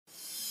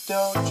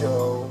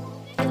Dojo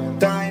and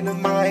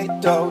Dynamite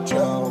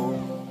Dojo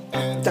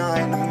and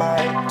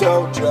Dynamite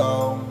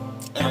Dojo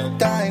and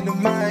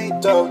Dynamite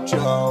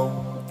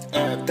Dojo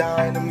and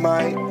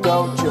Dynamite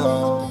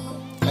Dojo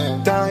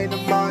and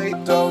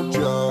Dynamite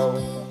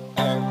Dojo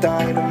and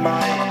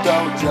Dynamite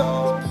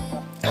Dojo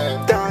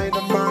and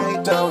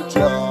Dynamite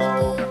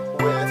Dojo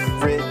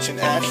with Rich and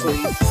Ashley.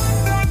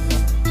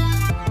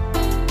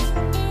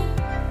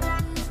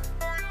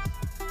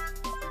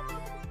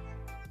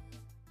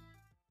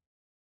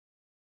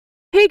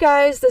 Hey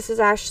guys, this is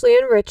Ashley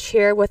and Rich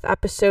here with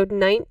episode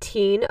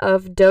 19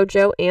 of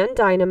Dojo and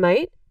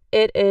Dynamite.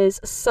 It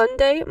is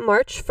Sunday,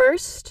 March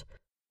 1st.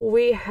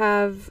 We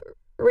have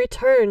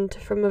returned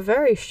from a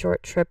very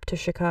short trip to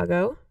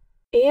Chicago,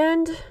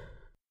 and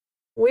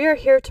we are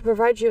here to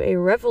provide you a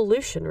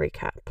Revolution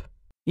recap.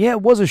 Yeah,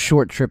 it was a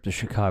short trip to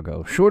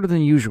Chicago, shorter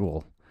than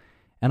usual,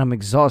 and I'm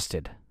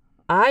exhausted.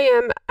 I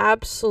am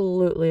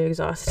absolutely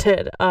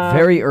exhausted.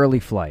 Very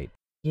early flight.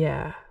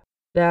 Yeah.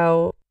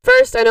 Now,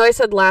 first, I know I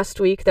said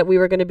last week that we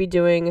were going to be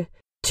doing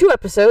 2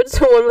 episodes,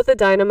 one with a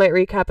Dynamite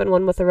recap and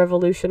one with a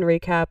Revolution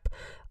recap.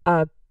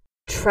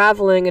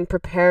 Traveling and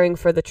preparing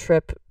for the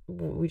trip,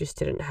 we just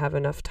didn't have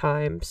enough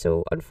time,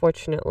 so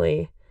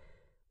unfortunately,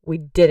 we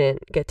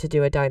didn't get to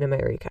do a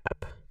Dynamite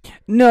recap.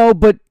 No,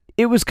 but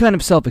it was kind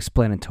of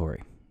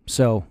self-explanatory.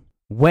 So,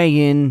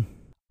 weigh in,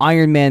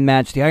 Iron Man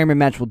match. The Iron Man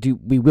match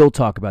we will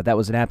talk about. That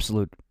was an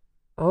absolute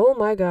Oh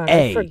my god,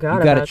 A. I forgot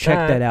You about gotta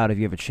check that out if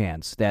you have a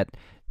chance. That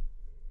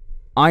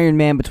Iron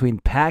Man between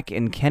Pac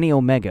and Kenny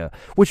Omega,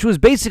 which was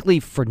basically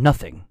for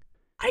nothing.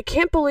 I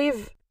can't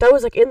believe that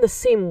was like in the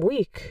same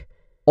week.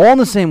 All in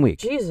the same week.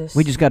 Jesus.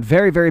 We just got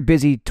very, very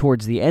busy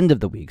towards the end of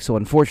the week, so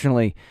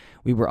unfortunately,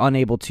 we were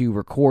unable to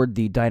record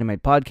the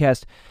Dynamite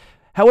podcast.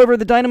 However,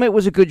 the Dynamite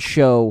was a good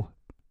show.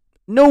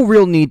 No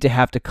real need to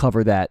have to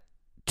cover that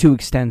too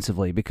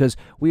extensively, because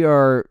we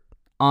are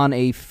on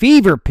a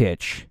fever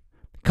pitch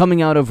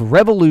coming out of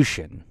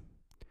Revolution,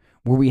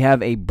 where we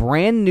have a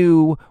brand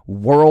new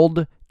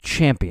world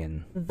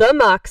champion. The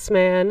Mox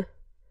Man.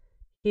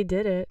 He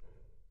did it.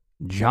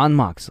 Jon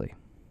Moxley.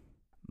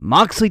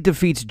 Moxley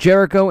defeats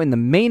Jericho in the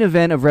main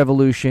event of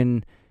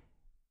Revolution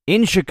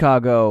in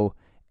Chicago,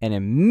 and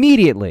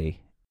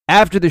immediately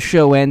after the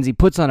show ends, he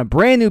puts on a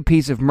brand new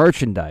piece of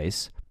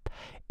merchandise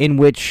in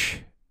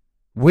which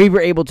we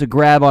were able to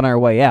grab on our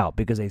way out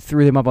because they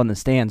threw them up on the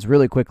stands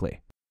really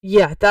quickly.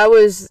 Yeah, that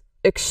was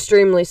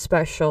extremely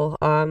special.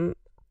 I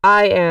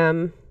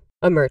am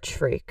a merch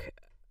freak.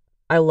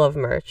 I love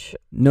merch.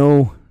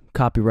 No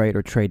copyright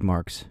or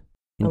trademarks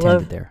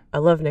intended there. I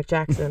love Nick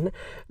Jackson,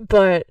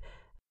 but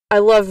I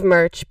love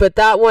merch. But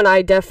that one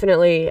I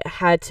definitely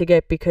had to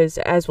get because,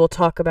 as we'll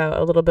talk about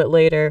a little bit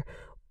later,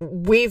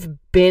 we've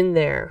been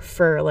there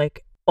for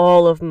like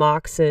all of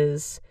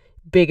Mox's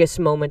biggest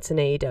moments in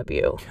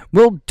AEW.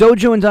 Well,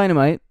 Dojo and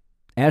Dynamite,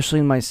 Ashley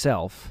and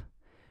myself,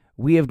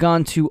 we have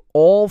gone to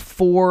all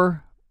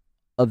 4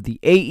 of the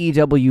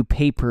AEW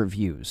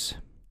pay-per-views.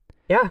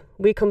 Yeah,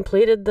 we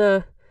completed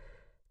the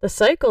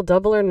cycle,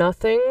 Double or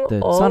Nothing,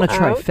 It's all not a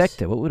out.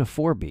 trifecta. What would a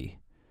 4 be?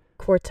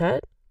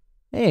 Quartet?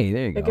 Hey,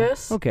 there you go. I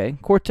guess. Okay,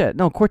 Quartet.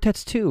 No,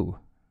 Quartet's 2.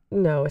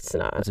 No, it's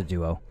not. That's a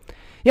duo.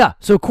 Yeah,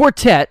 so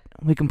Quartet.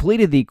 We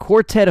completed the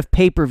quartet of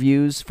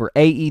pay-per-views for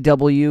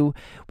AEW.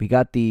 We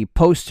got the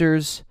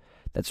posters.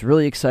 That's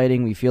really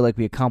exciting. We feel like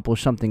we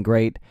accomplished something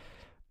great.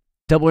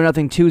 Double or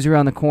Nothing 2's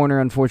around the corner.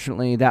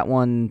 Unfortunately, that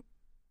one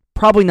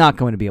probably not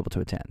going to be able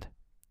to attend.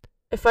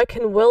 If I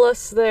can will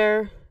us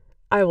there,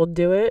 I will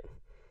do it.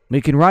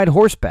 We can ride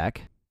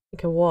horseback. I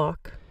can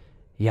walk.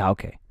 Yeah,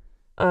 okay.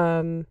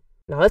 No,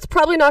 that's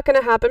probably not going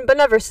to happen, but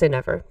never say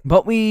never.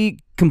 But we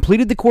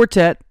completed the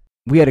quartet.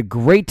 We had a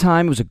great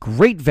time. It was a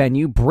great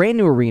venue, brand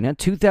new arena.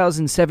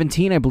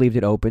 2017, I believe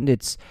it opened.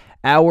 It's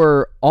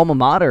our alma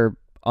mater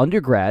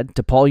undergrad,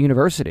 DePaul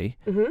University.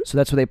 Mm-hmm. So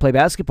that's where they play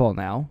basketball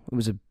now. It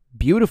was a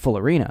beautiful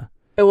arena.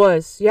 It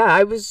was. Yeah,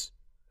 I was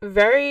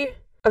going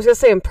to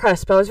say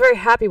impressed, but I was very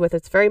happy with it.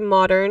 It's very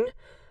modern.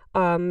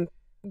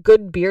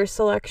 Good beer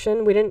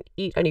selection. We didn't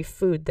eat any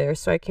food there,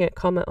 so I can't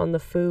comment on the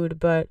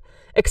food, but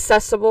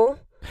accessible.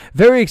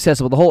 Very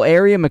accessible. The whole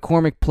area,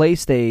 McCormick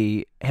Place,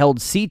 they held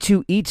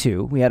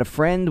C2E2. We had a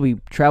friend. We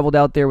traveled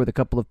out there with a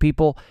couple of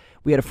people.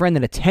 We had a friend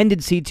that attended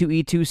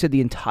C2E2, said the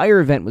entire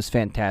event was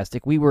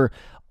fantastic. We were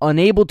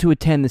unable to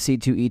attend the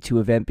C2E2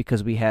 event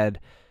because we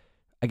had,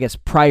 I guess,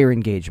 prior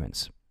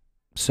engagements.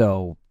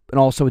 So, and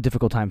also a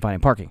difficult time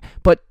finding parking.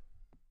 But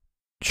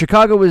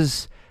Chicago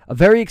was a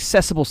very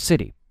accessible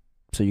city.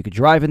 So you could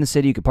drive in the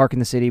city, you could park in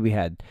the city. We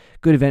had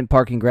good event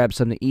parking, grab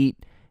something to eat,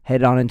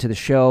 head on into the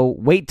show.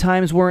 Wait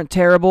times weren't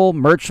terrible.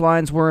 Merch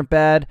lines weren't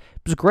bad.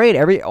 It was great.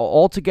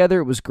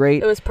 Altogether, it was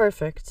great. It was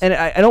perfect. And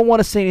I don't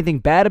want to say anything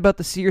bad about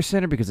the Sears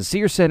Center because the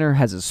Sears Center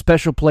has a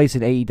special place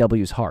in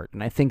AEW's heart.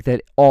 And I think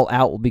that All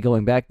Out will be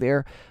going back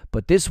there.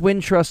 But this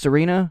Wintrust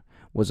Arena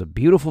was a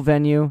beautiful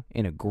venue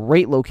in a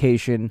great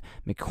location.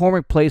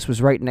 McCormick Place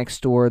was right next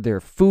door. There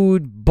are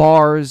food,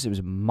 bars. It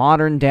was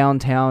modern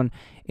downtown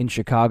in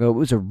Chicago. It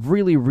was a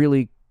really,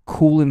 really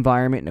cool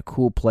environment and a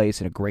cool place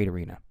and a great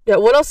arena. Yeah,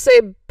 what I'll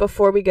say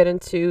before we get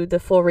into the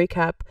full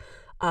recap,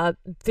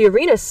 the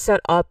arena is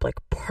set up like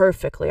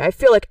perfectly. I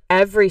feel like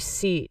every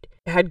seat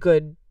had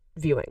good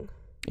viewing.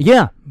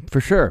 Yeah,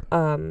 for sure.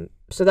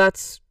 So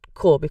that's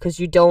cool because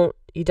you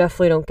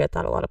definitely don't get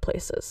that a lot of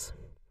places.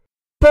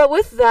 But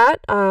with that,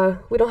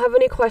 we don't have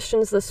any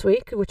questions this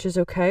week, which is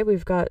okay.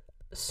 We've got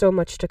so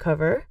much to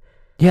cover.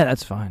 Yeah,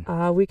 that's fine.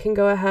 We can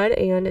go ahead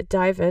and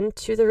dive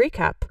into the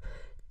recap.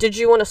 Did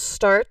you want to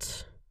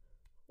start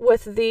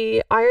with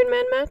the Iron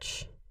Man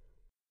match?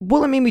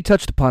 Well, I mean, we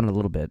touched upon it a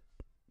little bit.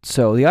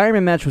 So the Iron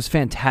Man match was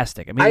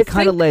fantastic. I mean, it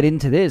kind of led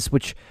into this,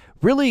 which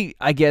really,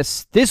 I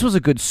guess, this was a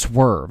good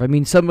swerve. I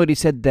mean, somebody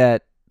said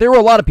that there were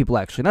a lot of people,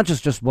 actually, not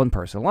just one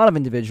person. A lot of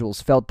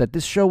individuals felt that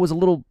this show was a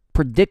little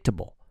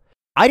predictable.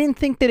 I didn't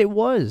think that it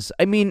was.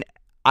 I mean,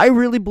 I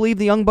really believe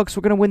the Young Bucks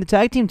were going to win the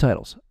tag team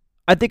titles.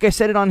 I think I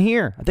said it on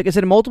here. I think I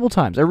said it multiple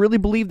times. I really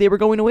believed they were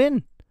going to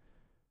win.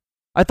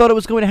 I thought it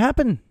was going to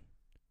happen.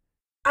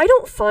 I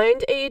don't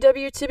find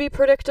AEW to be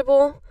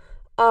predictable.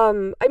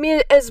 I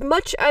mean, as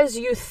much as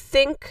you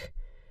think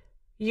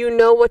you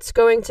know what's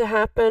going to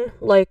happen,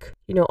 like,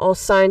 you know, all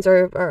signs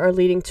are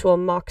leading to a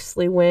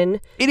Moxley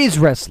win. It is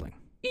wrestling.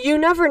 You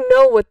never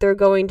know what they're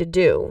going to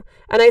do.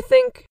 And I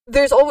think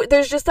there's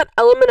just that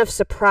element of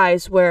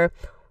surprise where,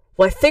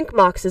 well, I think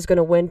Mox is going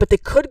to win, but they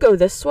could go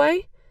this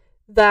way.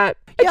 That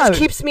it just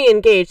keeps me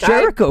engaged.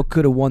 Jericho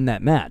could have won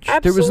that match.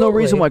 Absolutely. There was no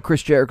reason why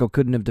Chris Jericho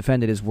couldn't have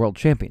defended his world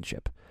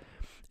championship.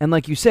 And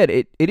like you said,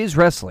 it is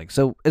wrestling.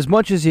 So as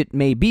much as it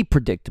may be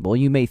predictable,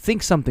 you may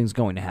think something's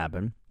going to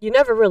happen. You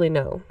never really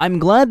know. I'm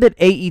glad that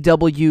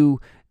AEW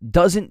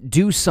doesn't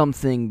do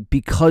something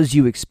because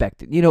you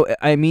expect it. You know,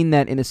 I mean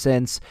that in a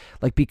sense,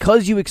 like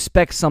because you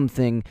expect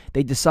something,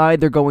 they decide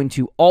they're going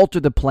to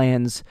alter the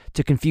plans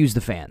to confuse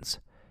the fans.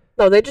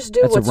 No, they just do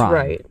what's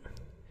right.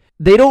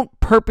 They don't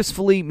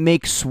purposefully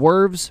make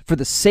swerves for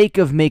the sake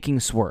of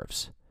making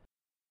swerves.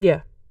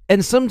 Yeah.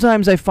 And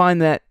sometimes I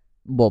find that,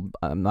 well,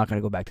 I'm not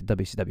going to go back to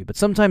WCW, but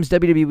sometimes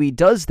WWE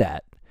does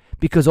that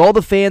because all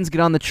the fans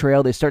get on the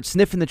trail, they start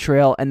sniffing the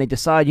trail, and they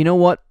decide, you know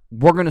what,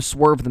 we're going to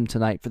swerve them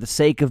tonight for the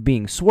sake of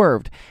being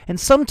swerved. And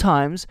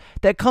sometimes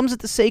that comes at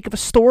the sake of a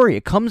story.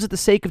 It comes at the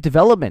sake of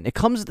development. It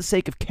comes at the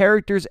sake of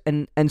characters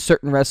and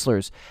certain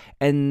wrestlers.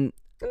 And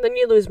then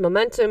you lose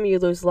momentum, you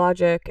lose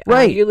logic,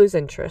 right. You lose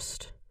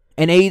interest.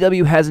 And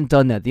AEW hasn't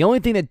done that. The only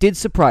thing that did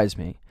surprise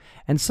me,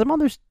 and some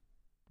others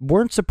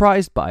weren't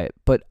surprised by it,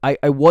 but I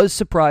was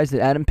surprised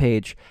that Adam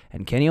Page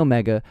and Kenny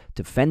Omega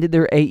defended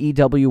their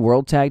AEW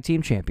World Tag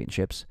Team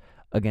Championships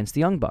against the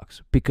Young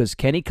Bucks, because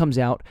Kenny comes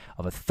out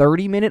of a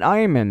 30-minute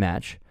Iron Man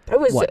match. It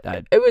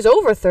was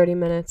over 30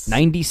 minutes.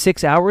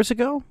 96 hours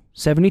ago?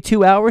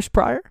 72 hours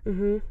prior?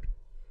 Mm-hmm.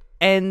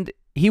 And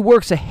he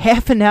works a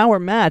half an hour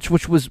match,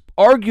 which was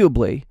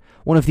arguably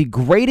one of the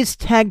greatest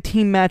tag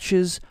team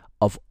matches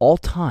of all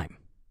time.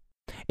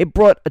 It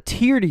brought a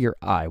tear to your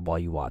eye while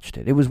you watched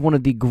it. It was one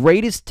of the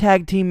greatest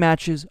tag team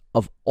matches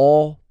of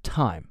all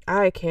time.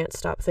 I can't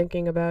stop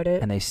thinking about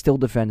it. And they still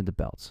defended the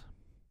belts.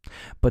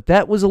 But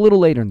that was a little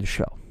later in the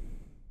show.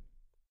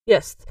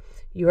 Yes,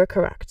 you are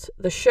correct.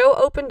 The show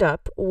opened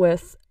up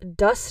with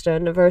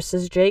Dustin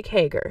versus Jake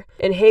Hager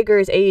in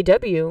Hager's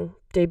AEW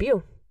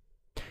debut.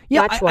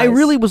 Yeah, I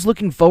really was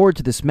looking forward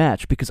to this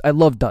match because I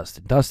love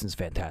Dustin. Dustin's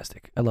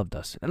fantastic. I love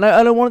Dustin. And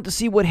I wanted to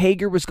see what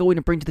Hager was going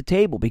to bring to the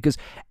table because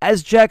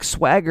as Jack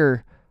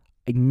Swagger,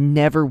 I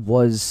never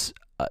was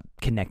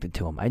connected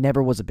to him. I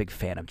never was a big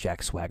fan of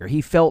Jack Swagger.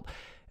 He felt,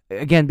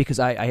 again, because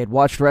I had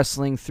watched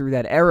wrestling through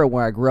that era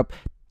where I grew up,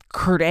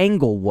 Kurt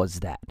Angle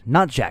was that,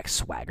 not Jack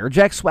Swagger.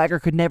 Jack Swagger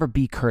could never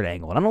be Kurt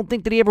Angle, and I don't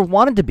think that he ever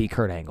wanted to be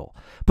Kurt Angle.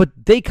 But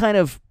they kind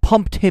of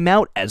pumped him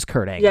out as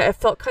Kurt Angle. Yeah, it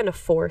felt kind of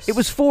forced. It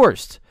was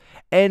forced.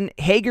 And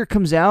Hager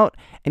comes out,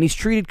 and he's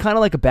treated kind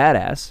of like a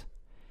badass.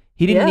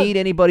 He didn't need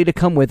anybody to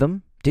come with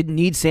him. Didn't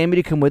need Sammy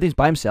to come with him. He's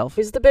by himself.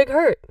 He's the big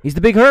hurt. He's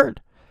the big hurt.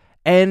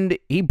 And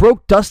he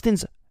broke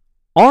Dustin's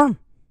arm,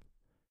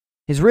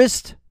 his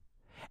wrist.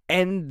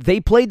 And they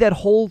played that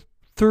whole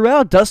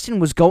throughout. Dustin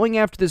was going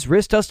after this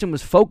wrist. Dustin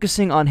was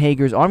focusing on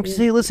Hager's arm. Because,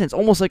 hey, listen, it's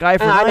almost like eye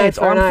for an eye. It's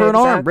arm for an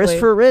arm, wrist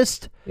for a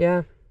wrist.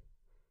 Yeah.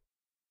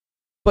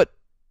 But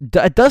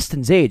at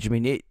Dustin's age, I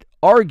mean,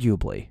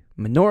 arguably,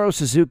 Minoru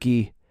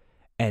Suzuki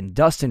and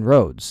Dustin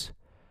Rhodes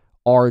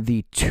are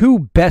the two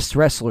best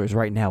wrestlers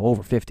right now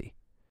over 50.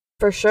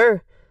 For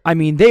sure. I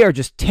mean, they are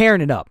just tearing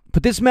it up.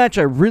 But this match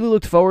I really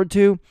looked forward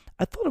to.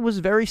 I thought it was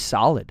very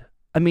solid.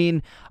 I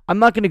mean, I'm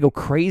not going to go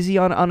crazy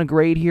on a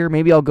grade here.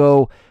 Maybe I'll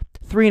go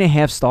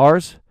 3.5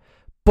 stars.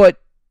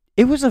 But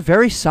it was a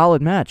very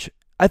solid match.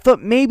 I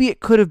thought maybe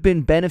it could have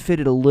been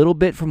benefited a little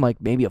bit from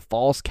like maybe a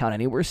false count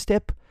anywhere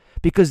stip.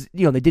 Because,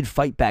 you know, they did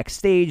fight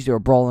backstage. They were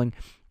brawling.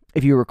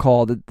 If you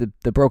recall,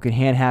 the broken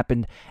hand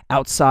happened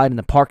outside in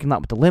the parking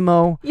lot with the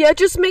limo. Yeah, it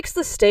just makes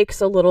the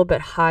stakes a little bit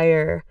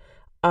higher.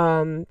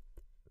 But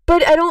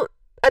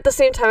at the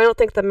same time, I don't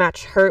think the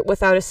match hurt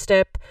without a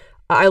stip.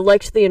 I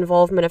liked the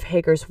involvement of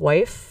Hager's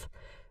wife.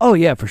 Oh,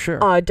 yeah, for sure.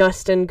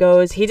 Dustin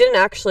he didn't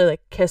actually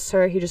like kiss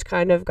her. He just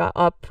kind of got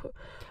up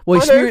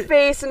on her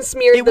face and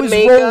smeared the makeup.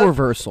 It was role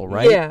reversal,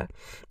 right? Yeah.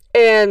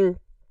 And,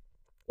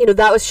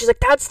 she's like,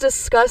 that's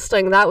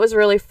disgusting. That was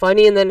really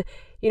funny. And then,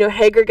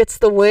 Hager gets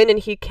the win and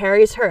he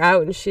carries her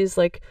out and she's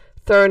like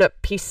throwing up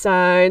peace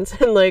signs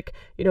and like,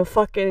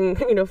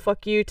 fucking,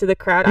 fuck you to the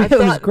crowd. I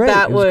thought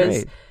that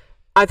was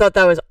I thought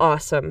that was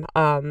awesome.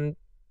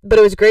 But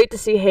it was great to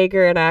see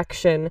Hager in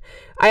action.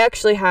 I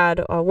actually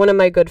had one of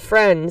my good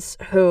friends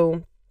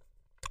who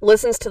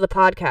listens to the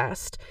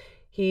podcast.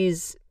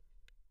 He's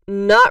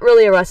not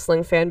really a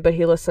wrestling fan, but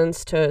he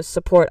listens to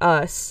support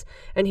us.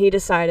 And he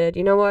decided,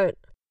 you know what?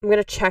 I'm going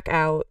to check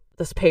out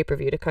this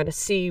pay-per-view to kind of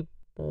see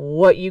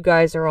what you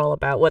guys are all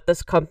about, what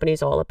this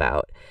company's all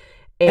about.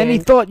 And he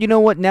thought, you know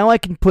what? Now I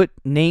can put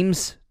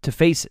names to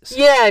faces.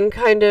 Yeah, and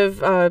kind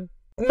of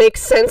make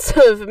sense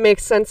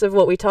of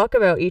what we talk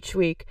about each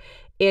week.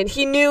 And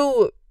he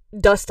knew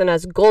Dustin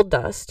as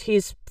Goldust.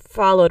 He's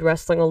followed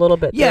wrestling a little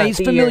bit. Yeah, he's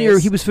familiar.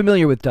 Years. He was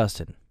familiar with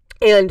Dustin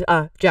and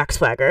Jack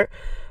Swagger,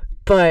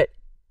 but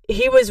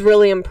he was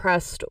really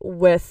impressed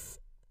with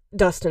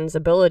Dustin's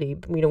ability.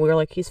 We were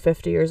like, he's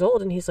 50 years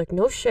old, and he's like,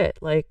 no shit,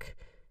 like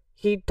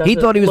he doesn't. He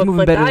thought he was moving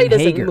like better than Hager.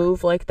 He doesn't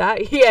move like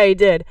that. Yeah, he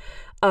did.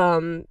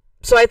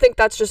 So I think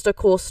that's just a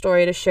cool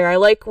story to share. I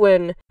like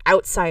when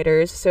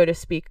outsiders, so to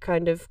speak,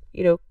 kind of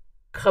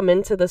come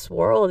into this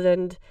world,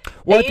 and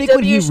I think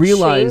when he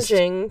realized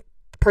changing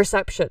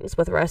perceptions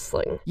with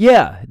wrestling.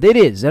 Yeah, it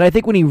is, and I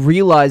think when he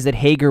realized that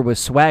Hager was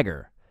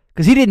Swagger,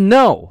 because he didn't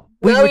know.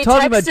 We were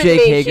talking about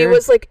Jake Hager. He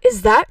was like,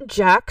 "Is that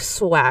Jack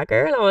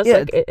Swagger?" And I was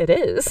like, "It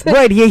is."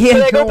 Right? He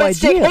had no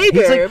idea.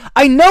 He's like,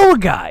 "I know a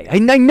guy. I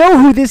know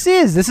who this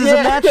is. This is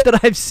a match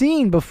that I've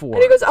seen before."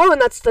 And he goes, "Oh,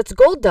 and that's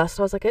Goldust."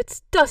 I was like,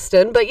 "It's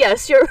Dustin," but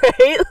yes, you're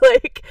right.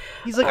 Like,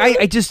 he's like,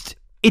 I just.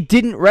 It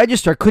didn't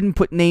register. I couldn't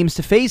put names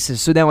to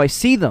faces, so now I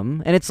see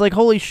them, and it's like,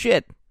 holy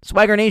shit,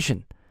 Swagger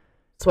Nation.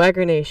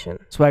 Swagger Nation.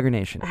 Swagger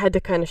Nation. I had to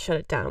kind of shut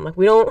it down. Like,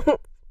 we don't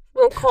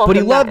call but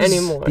him he loves that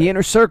anymore. The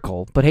Inner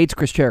Circle, but hates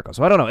Chris Jericho.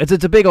 So I don't know. It's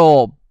a big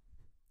old.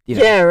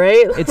 Yeah,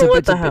 right. It's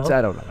what the hell?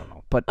 I don't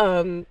know. But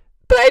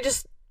I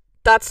just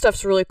that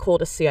stuff's really cool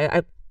to see.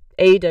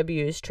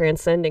 AEW is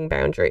transcending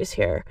boundaries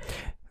here.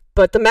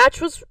 But the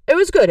match was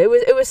good. It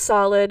was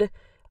solid.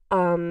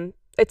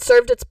 It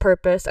served its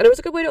purpose, and it was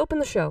a good way to open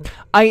the show.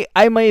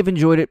 I may have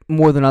enjoyed it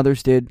more than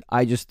others did.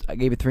 I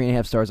gave it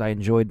 3.5 stars. I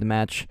enjoyed the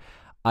match.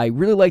 I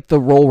really liked the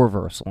role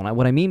reversal, and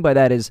what I mean by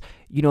that is,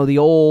 the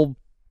old,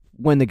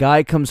 when the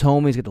guy comes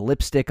home, he's got the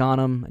lipstick on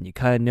him, and you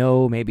kind of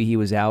know maybe he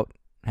was out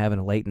having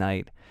a late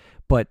night,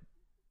 but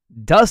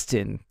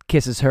Dustin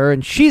kisses her,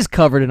 and she's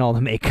covered in all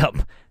the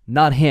makeup,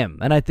 not him,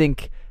 and I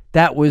think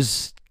that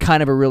was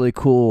kind of a really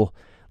cool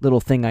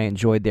little thing I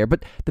enjoyed there.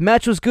 But the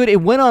match was good.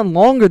 It went on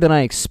longer than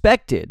I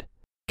expected,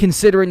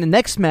 considering the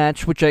next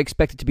match, which I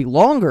expected to be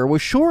longer,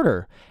 was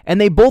shorter. And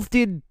they both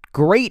did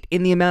great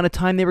in the amount of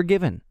time they were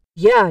given.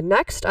 Yeah,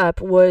 next up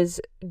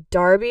was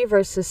Darby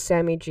versus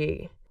Sammy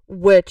G,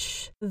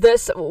 which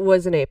this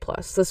was an A+.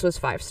 This was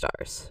 5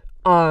 stars.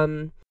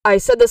 I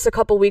said this a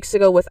couple weeks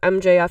ago with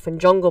MJF and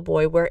Jungle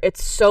Boy, where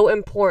it's so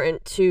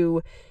important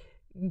to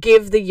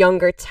give the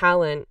younger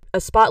talent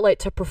a spotlight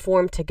to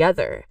perform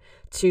together,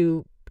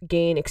 to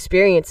gain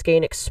experience,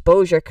 gain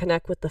exposure,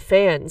 connect with the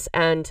fans,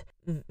 and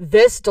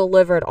this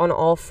delivered on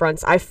all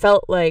fronts. I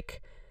felt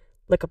like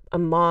a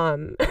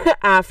mom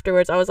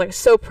afterwards. I was like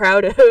so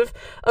proud of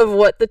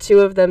what the two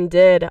of them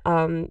did.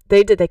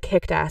 They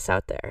kicked ass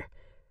out there.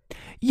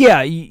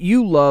 Yeah,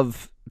 you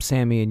love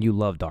Sammy and you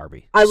love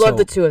Darby. I love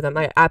the two of them.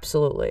 I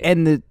absolutely.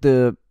 And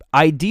the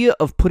idea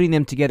of putting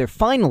them together,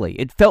 finally,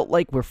 it felt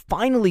like we're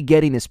finally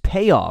getting this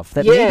payoff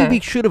that maybe we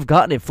should have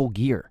gotten at Full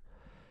Gear.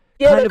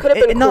 Yeah, that could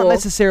have been cool. Not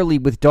necessarily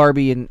with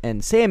Darby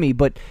and Sammy,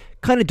 but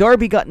kind of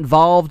Darby got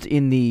involved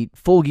in the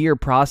Full Gear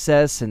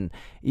process, and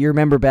you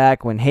remember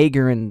back when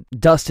Hager and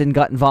Dustin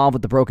got involved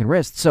with the broken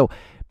wrist. So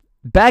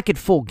back at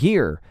Full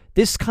Gear,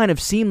 this kind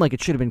of seemed like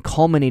it should have been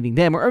culminating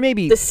them, or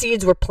maybe the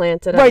seeds were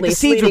planted. Right, at least,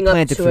 the seeds were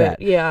planted for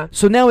that. Yeah.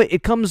 So now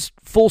it comes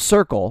full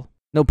circle.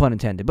 No pun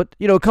intended, but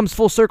it comes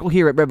full circle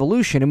here at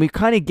Revolution, and we're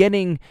kind of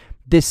getting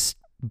this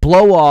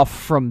blow off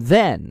from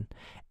then.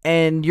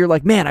 And you're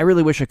like, man, I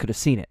really wish I could have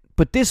seen it.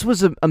 But this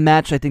was a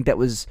match I think that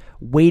was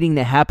waiting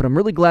to happen. I'm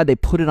really glad they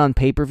put it on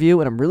pay-per-view,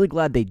 and I'm really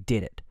glad they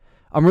did it.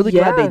 I'm really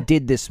glad they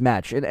did this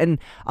match. And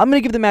I'm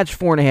going to give the match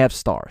 4.5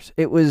 stars.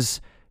 It was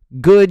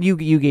good.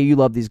 You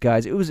love these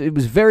guys. It was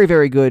very,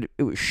 very good.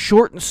 It was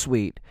short and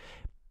sweet.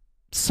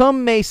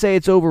 Some may say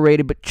it's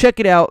overrated, but check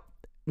it out.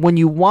 When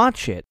you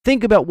watch it,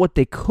 think about what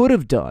they could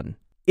have done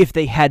if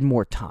they had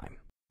more time.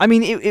 I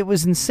mean, it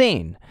was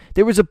insane.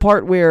 There was a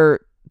part where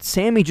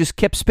Sammy just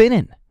kept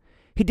spinning.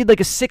 He did like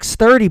a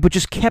 630, but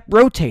just kept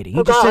rotating.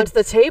 He just said, onto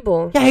the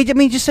table. Yeah,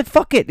 he just said,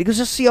 fuck it. He goes,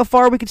 just see how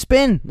far we could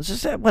spin. Let's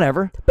just say,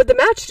 whatever. But the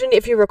match didn't,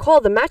 if you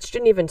recall, the match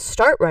didn't even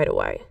start right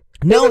away.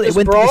 No, they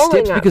went through the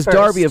steps because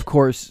Darby, of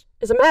course,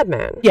 is a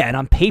madman. Yeah, and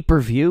on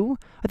pay-per-view,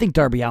 I think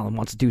Darby Allin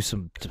wants to do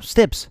some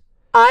steps.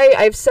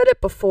 I've said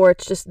it before,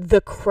 it's just the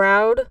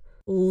crowd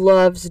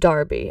loves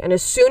Darby. And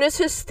as soon as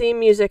his theme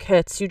music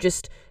hits,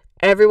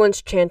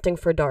 everyone's chanting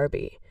for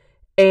Darby.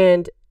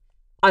 And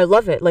I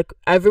love it. Like,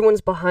 everyone's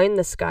behind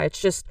this guy.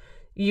 It's just,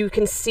 you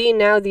can see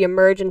now the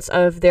emergence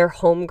of their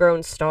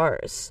homegrown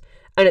stars,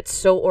 and it's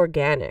so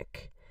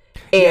organic.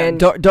 And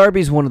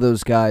Darby's one of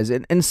those guys.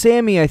 And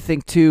Sammy, I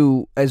think,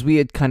 too, as we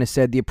had kind of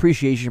said, the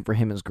appreciation for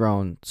him has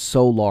grown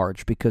so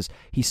large because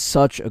he's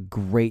such a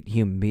great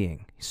human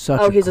being. He's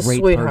such a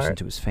great person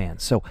to his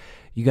fans. So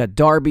you got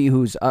Darby,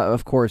 who's,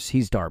 of course,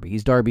 he's Darby.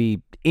 He's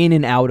Darby in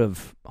and out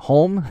of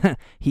home.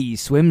 He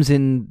swims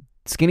in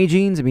skinny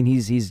jeans. I mean,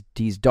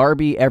 he's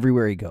Darby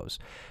everywhere he goes.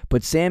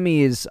 But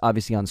Sammy is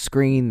obviously on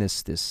screen,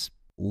 this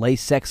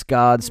latex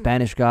god,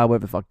 Spanish god,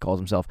 whatever the fuck he calls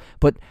himself.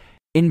 But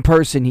in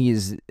person, he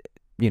is,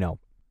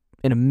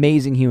 an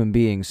amazing human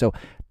being. So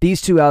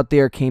these two out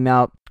there came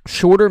out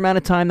shorter amount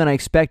of time than I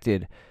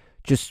expected.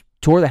 Just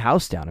tore the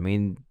house down. I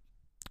mean,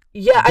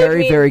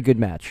 very good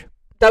match.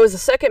 That was the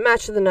second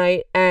match of the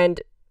night,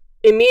 and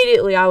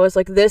immediately I was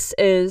like, this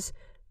is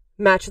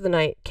match of the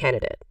night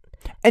candidate.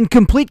 And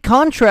complete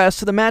contrast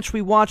to the match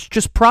we watched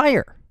just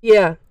prior.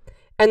 Yeah.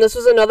 And this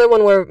was another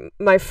one where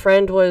my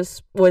friend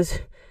was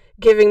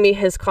giving me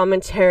his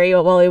commentary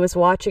while he was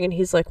watching, and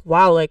he's like,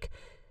 wow, like,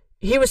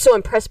 he was so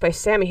impressed by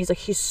Sammy. He's like,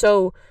 he's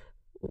so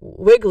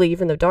wiggly,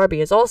 even though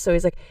Darby is also.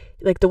 He's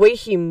like the way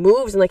he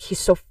moves, and like he's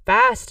so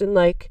fast, and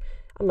like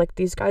I'm like,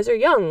 these guys are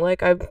young.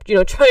 Like I'm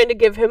trying to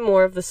give him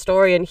more of the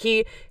story, and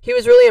he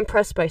was really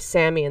impressed by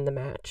Sammy in the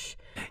match.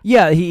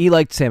 Yeah, he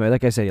liked Sammy.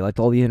 Like I said, he liked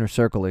all the inner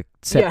circle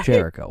except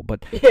Jericho.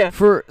 But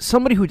for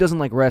somebody who doesn't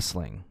like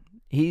wrestling,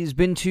 he's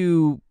been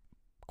to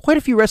quite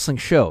a few wrestling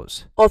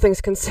shows. All things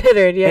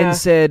considered, yeah.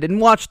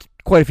 And watched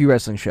quite a few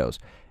wrestling shows,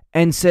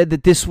 and said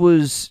that this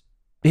was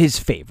his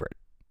favorite.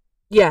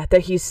 Yeah,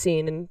 that he's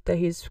seen and that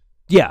he's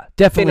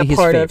definitely been a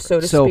part of, so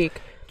to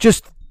speak.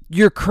 Just,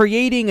 you're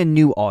creating a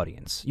new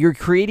audience. You're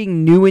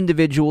creating new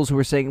individuals who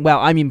are saying,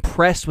 wow, I'm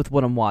impressed with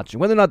what I'm watching.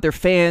 Whether or not they're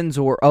fans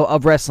or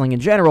of wrestling in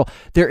general,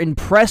 they're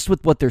impressed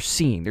with what they're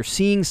seeing. They're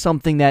seeing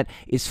something that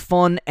is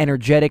fun,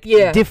 energetic,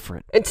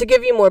 different. And to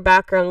give you more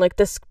background, like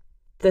this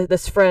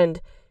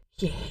friend,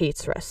 he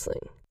hates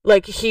wrestling.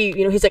 Like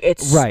he's like,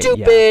 it's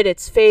stupid,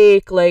 it's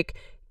fake, like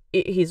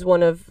he's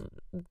one of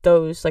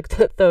those like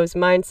those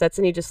mindsets,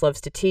 and he just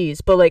loves to tease.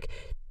 But like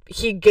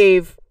he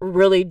gave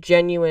really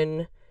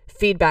genuine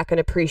feedback and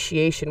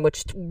appreciation,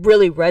 which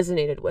really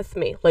resonated with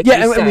me. Like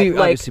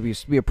obviously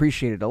we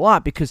appreciate it a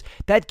lot because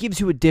that gives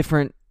you a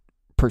different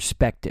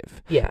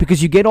perspective. Yeah.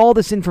 Because you get all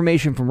this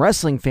information from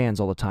wrestling fans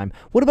all the time.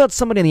 What about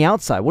somebody on the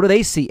outside? What do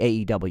they see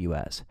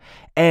AEW as?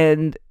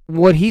 And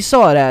what he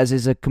saw it as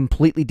is a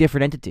completely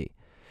different entity.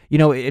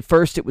 At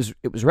first it was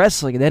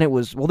wrestling, and then it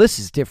was, well, this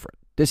is different.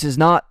 This is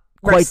not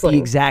quite wrestling. The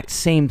exact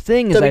same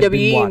thing as WWE I've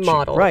been watching.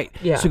 Model. Right.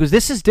 Yeah. So because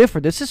this is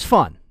different. This is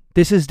fun.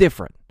 This is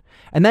different.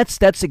 And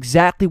that's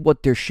exactly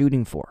what they're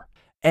shooting for.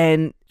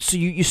 And so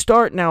you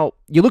start now,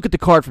 you look at the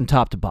card from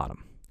top to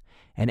bottom,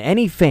 and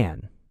any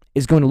fan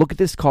is going to look at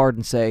this card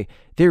and say,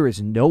 there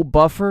is no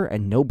buffer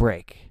and no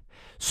break.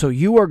 So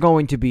you are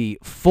going to be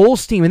full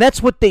steam, and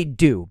that's what they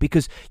do,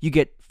 because you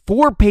get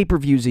 4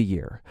 pay-per-views a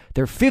year.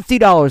 They're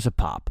 $50 a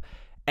pop.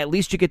 At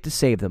least you get to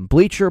save them.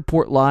 Bleacher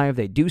Report Live,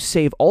 they do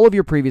save all of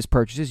your previous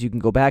purchases. You can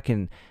go back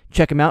and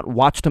check them out,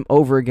 watch them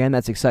over again.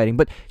 That's exciting.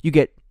 But you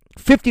get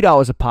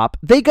 $50 a pop.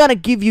 They got to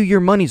give you your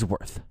money's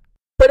worth.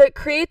 But it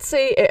creates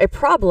a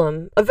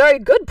problem, a very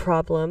good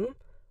problem.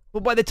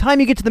 Well, by the time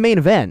you get to the main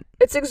event,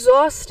 it's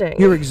exhausting.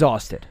 You're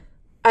exhausted.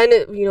 And,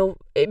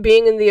 it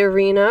being in the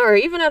arena or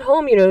even at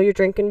home, you're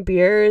drinking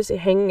beers,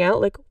 hanging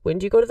out. Like, when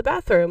do you go to the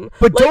bathroom?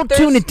 But like, don't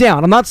tune it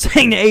down. I'm not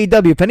saying to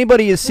AEW. If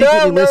anybody is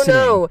secretly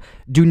listening,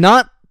 do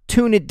not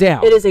tune it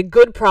down. It is a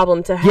good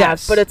problem to have.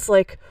 Yes. But it's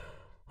like,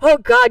 oh,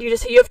 God, you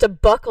have to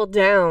buckle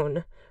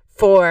down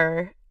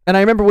for And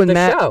I remember when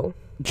Matt show.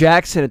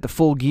 Jackson at the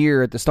Full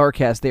Gear at the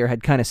StarCast there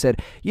had kind of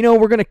said,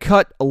 we're going to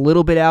cut a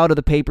little bit out of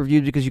the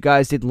pay-per-view because you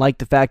guys didn't like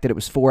the fact that it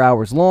was 4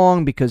 hours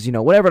long because,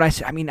 whatever. And I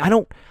said, I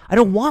don't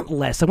want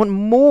less. I want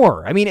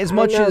more. As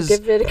much as...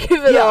 Give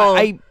it all.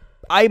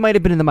 I might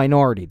have been in the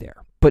minority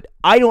there, but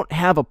I don't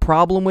have a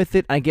problem with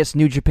it. I guess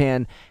New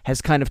Japan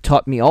has kind of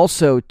taught me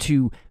also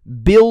to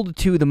build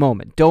to the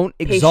moment. Don't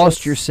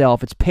exhaust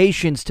yourself. It's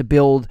patience to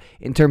build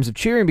in terms of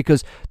cheering,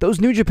 because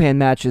those New Japan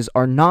matches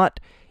are not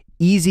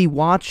easy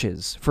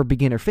watches for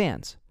beginner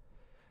fans.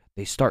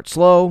 They start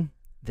slow,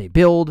 they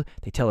build,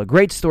 they tell a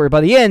great story.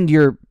 By the end,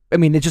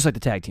 it's just like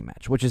the tag team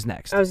match, which is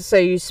next. I was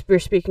going to say, you're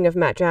speaking of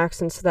Matt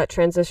Jackson, so that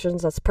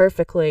transitions us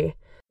perfectly.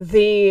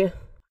 The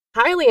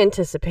highly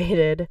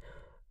anticipated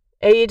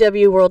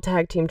AEW World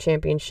Tag Team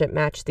Championship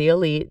match, The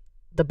Elite,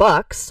 the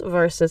Bucks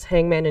versus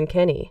Hangman and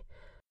Kenny.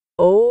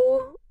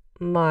 Oh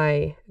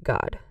my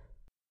God.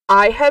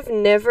 I've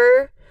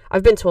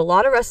been to a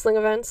lot of wrestling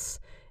events.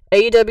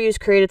 AEW's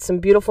created some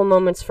beautiful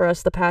moments for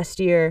us the past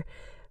year,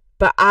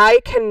 but I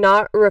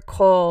cannot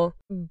recall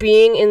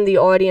being in the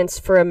audience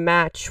for a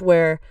match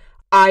where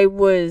I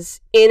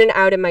was in and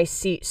out of my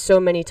seat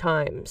so many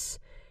times.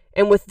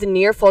 And with the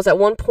near falls, at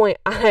one point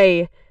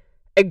I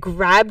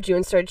grabbed you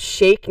and started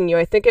shaking you.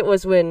 I think it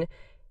was when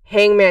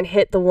Hangman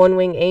hit the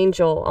one-wing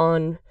angel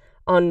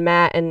on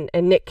Matt and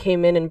Nick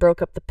came in and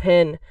broke up the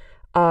pin.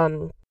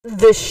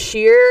 The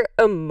sheer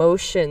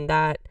emotion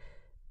that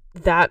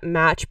that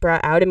match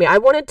brought out of me. I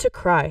wanted to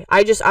cry.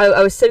 I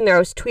was sitting there, I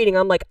was tweeting,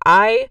 I'm like,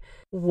 I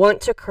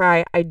want to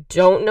cry. I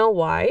don't know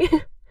why,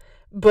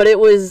 but it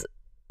was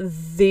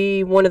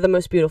one of the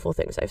most beautiful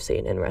things I've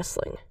seen in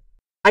wrestling.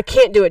 I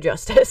can't do it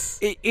justice.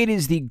 It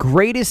is the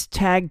greatest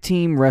tag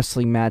team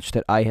wrestling match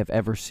that I have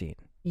ever seen.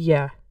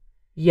 Yeah.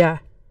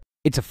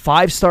 It's a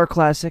 5-star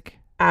classic.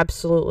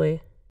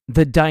 Absolutely.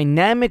 The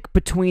dynamic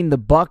between the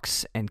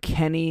Bucks and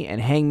Kenny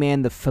and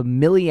Hangman, the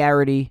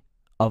familiarity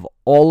of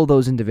all of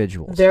those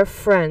individuals. Their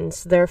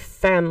friends, their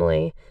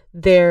family,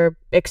 their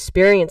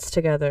experience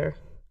together.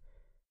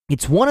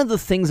 It's one of the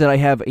things that I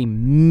have a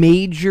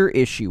major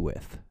issue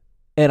with.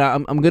 And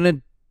I'm going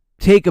to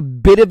take a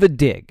bit of a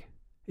dig.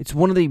 It's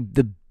one of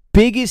the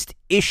biggest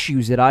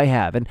issues that I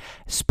have. And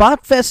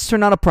spot fests are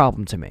not a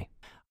problem to me.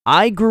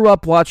 I grew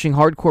up watching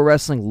hardcore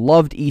wrestling,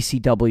 loved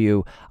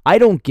ECW. I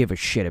don't give a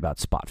shit about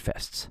spot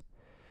fests.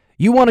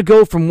 You want to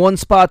go from one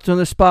spot to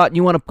another spot, and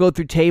you want to go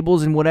through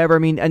tables and whatever. I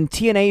mean, and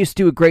TNA used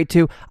to do it great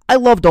too. I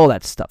loved all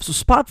that stuff. So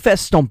spot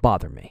fests don't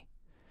bother me.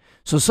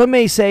 So some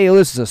may say, oh,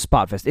 this is a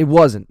spot fest. It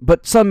wasn't.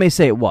 But some may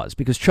say it was,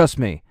 because trust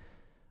me,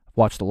 I've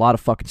watched a lot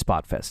of fucking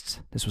spot fests.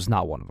 This was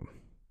not one of them.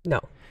 No,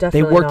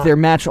 definitely They worked not. their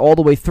match all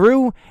the way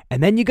through,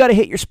 and then you got to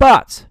hit your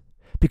spots.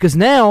 Because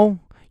now,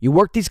 you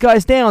work these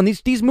guys down.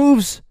 These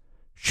moves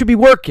should be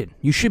working.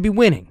 You should be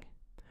winning.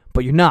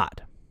 But you're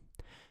not.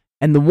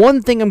 And the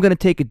one thing I'm going to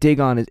take a dig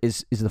on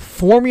is the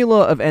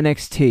formula of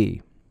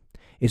NXT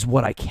is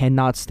what I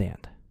cannot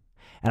stand.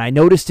 And I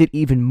noticed it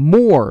even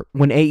more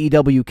when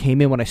AEW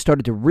came in, when I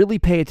started to really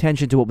pay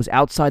attention to what was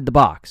outside the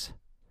box.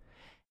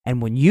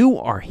 And when you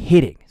are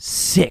hitting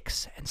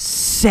 6 and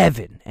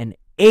 7 and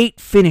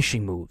 8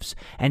 finishing moves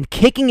and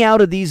kicking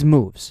out of these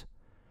moves,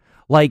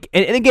 like,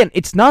 and again,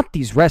 it's not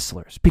these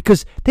wrestlers,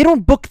 because they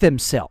don't book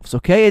themselves,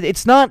 okay?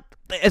 It's not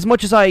as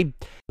much as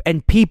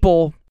and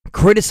people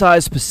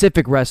criticize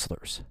specific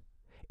wrestlers.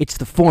 It's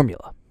the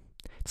formula.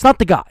 It's not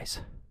the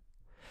guys.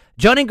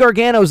 Johnny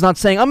Gargano is not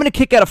saying, I'm going to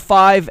kick out of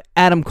 5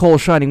 Adam Cole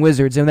Shining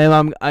Wizards, and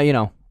then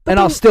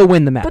I'll still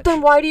win the match. But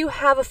then why do you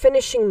have a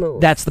finishing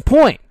move? That's the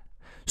point.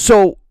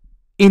 So,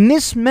 in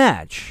this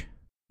match,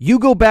 you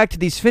go back to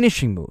these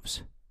finishing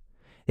moves.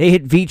 They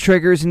hit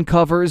V-triggers and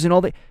covers and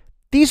all that.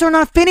 These are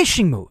not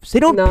finishing moves. They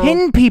don't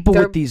pin people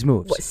with these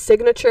moves. What,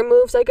 signature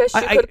moves, I guess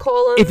you could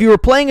call them? If you were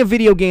playing a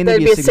video game, there'd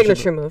be a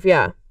signature move,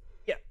 yeah.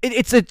 Yeah,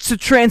 it's a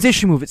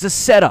transition move. It's a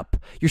setup.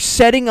 You're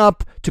setting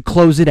up to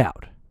close it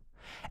out.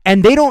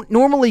 And they don't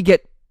normally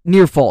get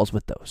near falls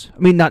with those. I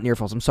mean, not near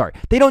falls, I'm sorry.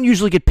 They don't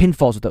usually get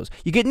pinfalls with those.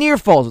 You get near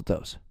falls with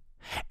those.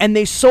 And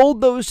they sold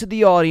those to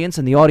the audience,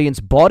 and the audience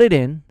bought it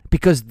in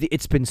because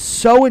it's been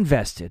so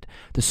invested.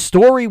 The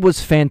story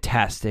was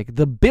fantastic.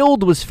 The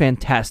build was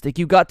fantastic.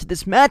 You got to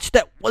this match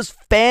that was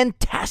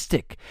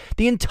fantastic.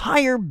 The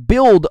entire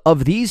build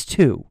of these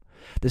two,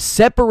 the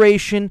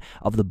separation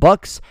of the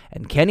Bucks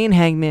and Kenny and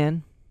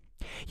Hangman,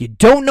 you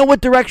don't know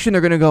what direction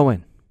they're going to go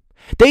in.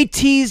 They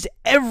teased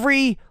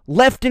every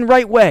left and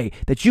right way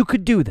that you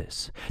could do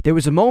this. There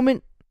was a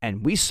moment,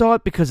 and we saw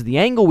it because of the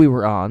angle we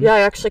were on. Yeah,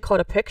 I actually caught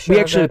a picture We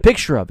actually had a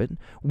picture of it,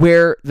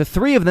 where the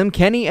three of them,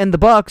 Kenny and the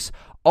Bucks,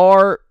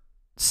 are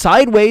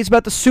sideways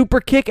about to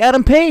super kick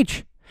Adam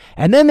Page.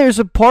 And then there's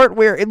a part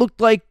where it looked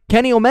like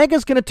Kenny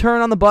Omega's going to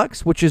turn on the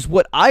Bucks, which is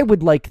what I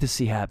would like to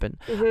see happen.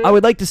 Mm-hmm. I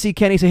would like to see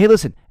Kenny say, hey,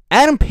 listen,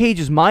 Adam Page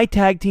is my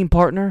tag team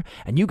partner,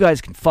 and you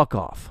guys can fuck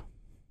off.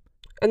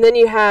 And then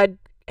you had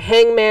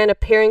Hangman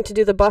appearing to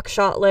do the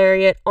buckshot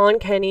lariat on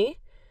Kenny.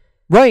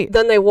 Right.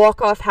 Then they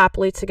walk off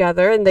happily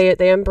together, and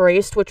they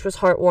embraced, which was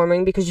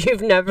heartwarming because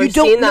you've never seen that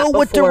before. You don't know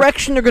what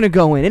direction they're going to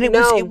go in, and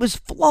it was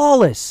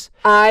flawless.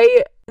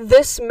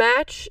 This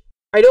match,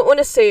 I don't want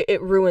to say it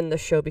ruined the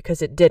show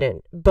because it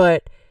didn't,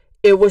 but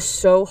it was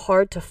so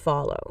hard to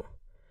follow.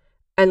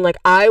 And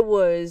I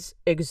was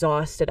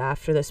exhausted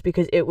after this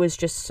because it was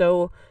just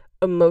so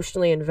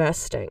emotionally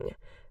investing.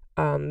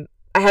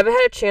 I haven't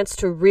had a chance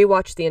to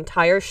rewatch the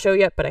entire show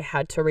yet, but I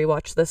had to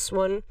rewatch this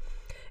one.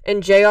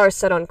 And JR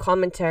said on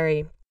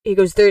commentary, he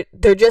goes,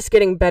 they're just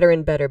getting better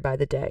and better by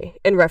the day,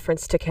 in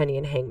reference to Kenny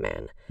and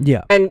Hangman.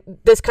 Yeah. And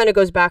this kind of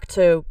goes back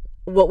to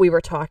what we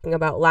were talking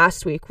about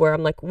last week, where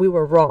I'm like, we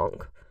were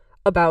wrong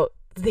about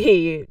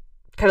the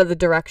kind of the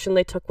direction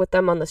they took with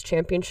them on this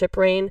championship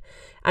reign.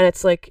 And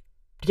it's like,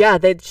 yeah,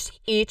 they just,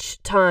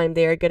 each time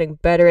they are getting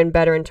better and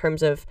better in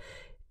terms of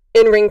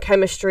in-ring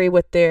chemistry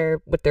with their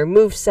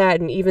moveset,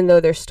 and even though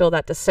there's still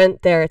that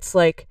dissent there, it's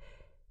like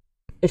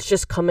it's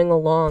just coming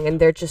along, and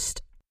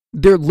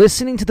they're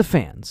listening to the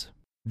fans.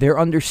 They're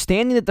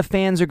understanding that the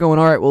fans are going,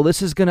 all right, well,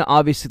 this is going to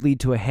obviously lead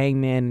to a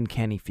Hangman and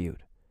Kenny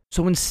feud.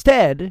 So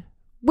instead,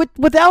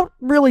 without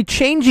really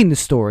changing the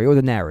story or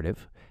the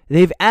narrative,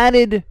 they've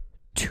added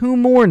 2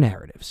 more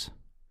narratives.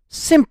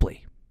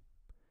 Simply.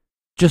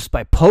 Just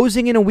by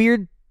posing in a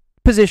weird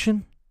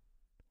position,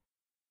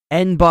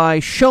 and by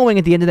showing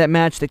at the end of that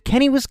match that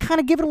Kenny was kind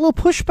of giving a little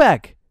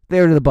pushback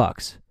there to the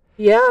Bucks.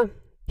 Yeah.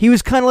 He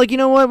was kind of like, you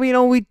know what,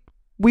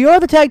 we are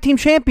the tag team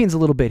champions a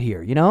little bit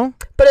here, you know?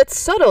 But it's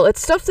subtle.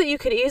 It's stuff that you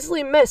could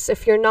easily miss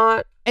if you're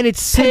not And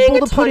it's paying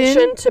simple to put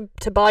attention in.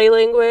 to body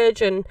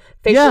language and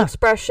facial Yeah.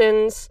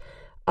 expressions.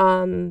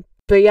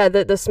 But yeah,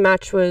 this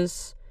match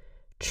was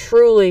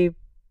truly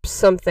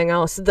something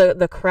else.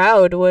 The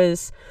crowd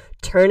was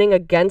turning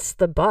against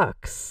the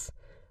Bucks,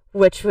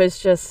 which was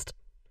just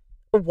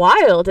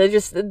wild. It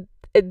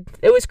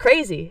was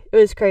crazy. It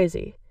was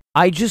crazy.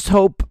 I just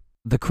hope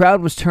the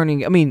crowd was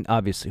turning. I mean,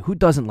 obviously, who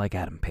doesn't like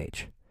Adam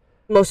Page?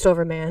 Most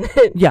over man.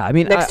 Yeah, I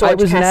mean, Next to I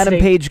Orange was an Adam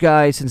Cassidy. Page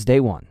guy since day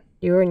one.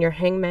 You were in your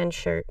Hangman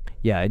shirt.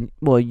 Yeah,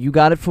 well, you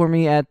got it for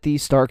me at the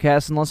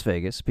StarCast in Las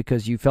Vegas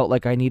because you felt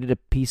like I needed a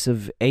piece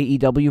of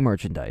AEW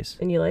merchandise.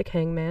 And you like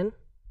Hangman?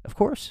 Of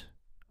course.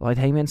 I liked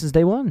Hangman since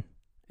day one.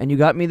 And you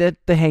got me the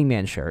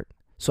Hangman shirt.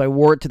 So I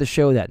wore it to the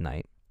show that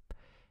night.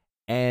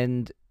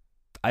 And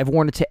I've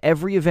worn it to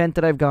every event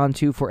that I've gone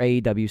to for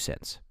AEW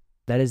since.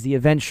 That is the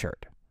event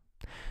shirt.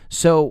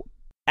 So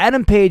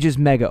Adam Page is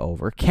mega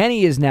over.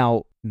 Kenny is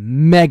now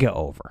mega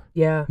over.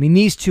 Yeah. I mean,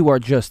 these two are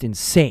just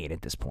insane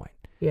at this point.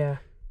 Yeah.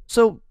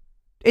 So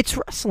it's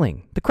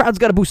wrestling. The crowd's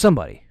got to boo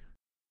somebody.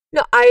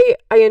 No, I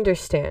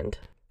understand.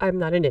 I'm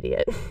not an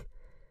idiot.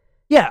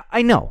 Yeah,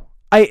 I know.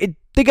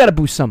 They got to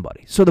boo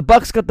somebody. So the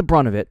Bucks got the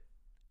brunt of it.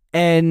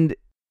 And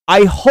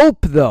I hope,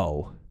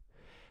 though,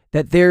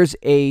 that there's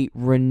a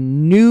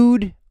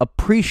renewed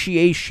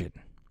appreciation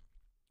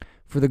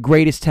for the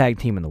greatest tag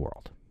team in the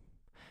world.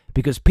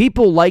 Because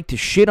people like to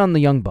shit on the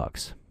Young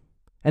Bucks.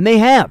 And they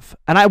have.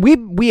 And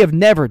we have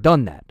never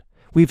done that.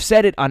 We've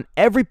said it on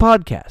every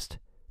podcast.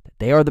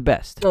 They are the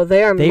best. No,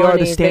 they are They money. are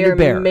the standard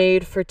they are bearer.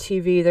 made for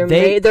TV.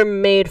 They- They're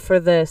made for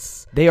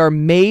this. They are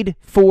made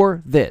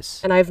for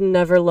this. And I've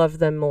never loved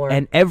them more.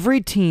 And every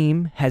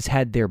team has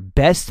had their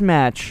best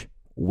match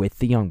with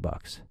the Young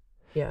Bucks.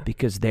 yeah.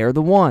 Because they're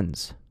the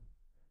ones.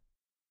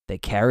 They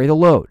carry the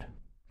load.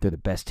 They're the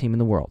best team in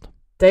the world.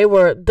 They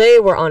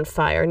were on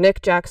fire.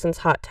 Nick Jackson's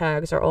hot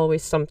tags are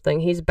always something.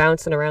 He's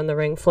bouncing around the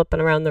ring, flipping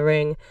around the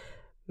ring.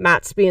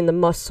 Matt's being the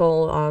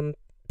muscle,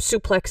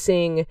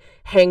 suplexing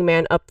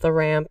Hangman up the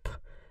ramp.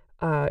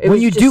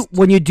 When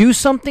you do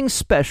something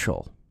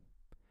special,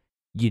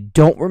 you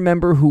don't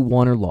remember who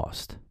won or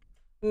lost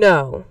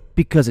No,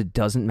 because it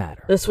doesn't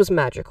matter. this was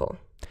magical.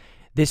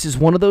 This is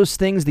one of those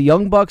things the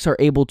Young Bucks are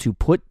able to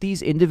put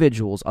these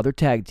individuals, other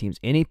tag teams,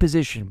 in a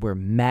position where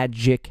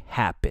magic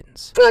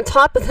happens. And on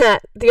top of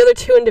that, the other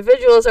two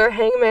individuals are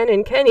Hangman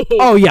and Kenny.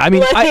 Oh, yeah. I mean,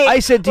 Like, I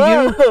said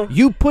to whoa.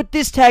 you put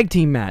this tag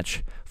team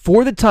match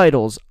for the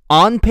titles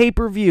on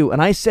pay-per-view,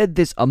 and I said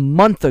this a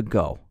month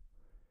ago.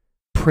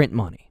 Print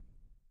money.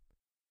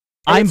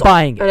 And I'm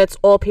buying it. And it's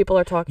all people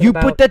are talking You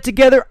about. put that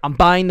together, I'm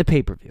buying the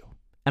pay-per-view.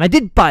 And I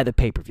did buy the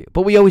pay-per-view,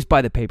 but we always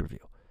buy the pay-per-view.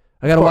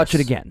 I got to watch it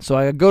course. again. So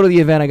I go to the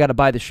event, I got to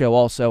buy the show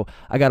also.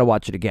 I got to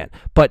watch it again.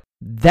 But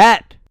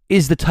that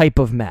is the type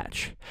of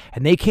match.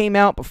 And they came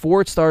out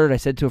before it started. I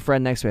said to a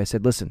friend next to me, I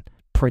said, listen,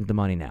 print the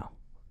money now.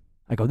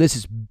 I go, this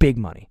is big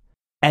money.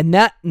 And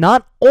that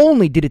not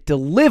only did it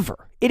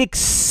deliver, it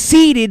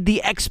exceeded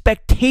the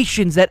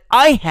expectations that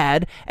I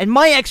had. And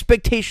my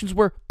expectations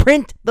were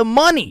print the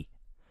money.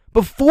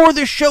 Before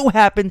the show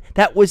happened,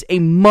 that was a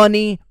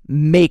money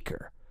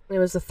maker. It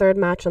was the third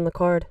match on the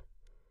card.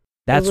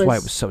 That's why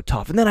it was so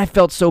tough. And then I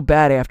felt so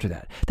bad after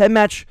that. That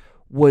match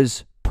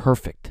was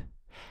perfect.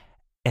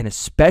 And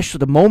especially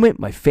the moment,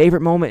 my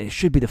favorite moment, it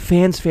should be the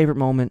fans' favorite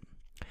moment,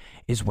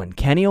 is when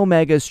Kenny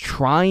Omega's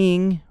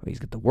trying, he's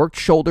got the worked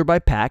shoulder by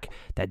Pac.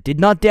 That did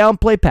not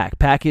downplay Pac.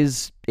 Pac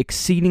is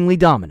exceedingly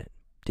dominant.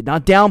 Did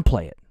not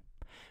downplay it.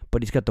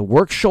 But he's got the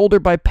worked shoulder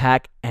by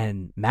Pac,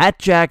 and Matt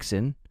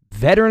Jackson,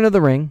 veteran of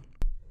the ring,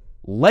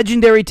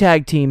 legendary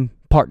tag team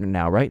partner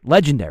now, right?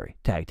 Legendary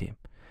tag team.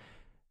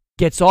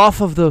 Gets off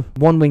of the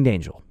one-winged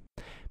angel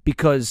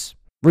because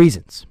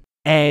reasons.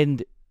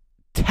 And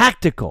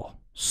tactical,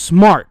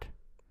 smart.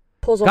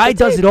 Pulls off Guy the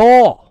does tape. it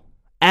all.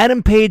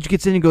 Adam Page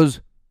gets in and goes,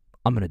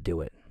 I'm going to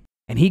do it.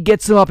 And he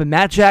gets him up, and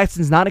Matt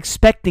Jackson's not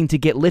expecting to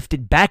get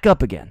lifted back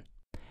up again.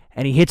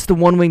 And he hits the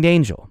one-winged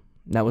angel.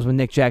 And that was when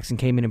Nick Jackson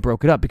came in and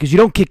broke it up because you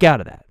don't kick out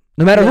of that.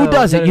 No matter who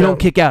does it, you don't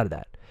kick out of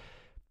that.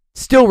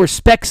 Still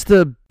respects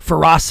the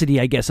ferocity,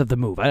 I guess, of the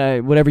move.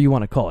 Whatever you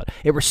want to call it.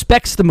 It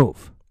respects the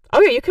move. Oh,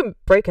 yeah, you can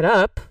break it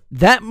up.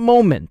 That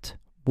moment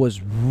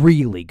was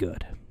really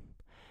good.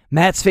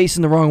 Matt's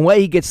facing the wrong way.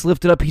 He gets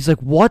lifted up. He's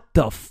like, what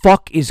the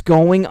fuck is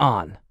going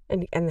on?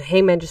 And the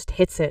Hangman just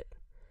hits it.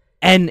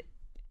 And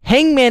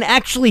Hangman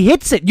actually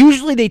hits it.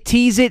 Usually they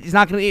tease it. He's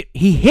not going to.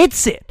 He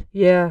hits it.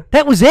 Yeah.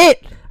 That was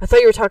it. I thought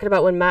you were talking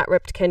about when Matt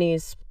ripped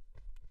Kenny's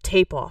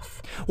tape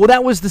off. Well,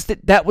 that was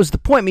the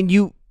point. I mean,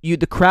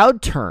 the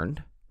crowd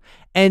turned.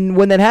 And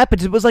when that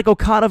happens, it was like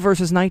Okada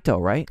versus Naito,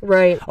 right?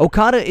 Right.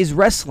 Okada is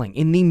wrestling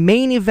in the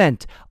main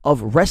event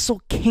of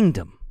Wrestle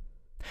Kingdom,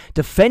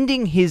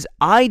 defending his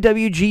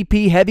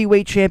IWGP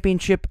Heavyweight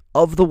Championship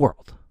of the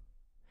world.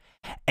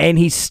 And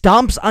he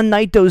stomps on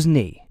Naito's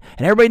knee.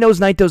 And everybody knows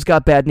Naito's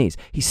got bad knees.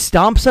 He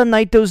stomps on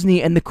Naito's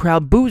knee, and the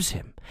crowd boos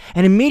him.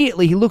 And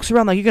immediately he looks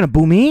around like, you're going to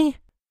boo me? He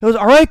goes,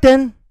 all right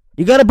then.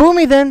 You got to boo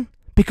me then.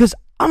 Because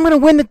I'm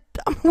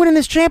winning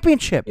this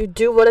championship. You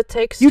do what it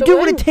takes You to do win.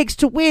 what it takes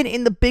to win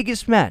in the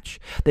biggest match.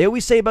 They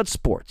always say about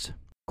sports,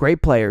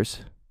 great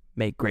players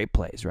make great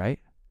plays, right?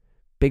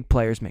 Big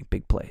players make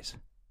big plays.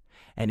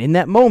 And in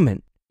that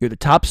moment, you're the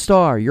top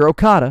star, you're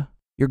Okada,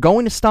 you're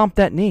going to stomp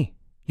that knee.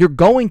 You're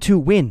going to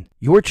win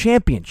your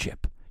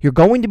championship. You're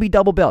going to be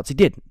double belts. He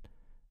didn't.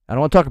 I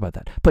don't want to talk about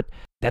that. But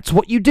that's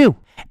what you do.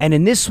 And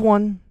in this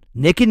one,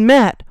 Nick and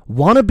Matt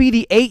want to be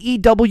the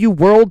AEW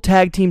World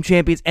Tag Team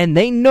Champions, and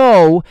they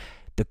know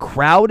the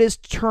crowd is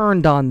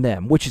turned on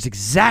them, which is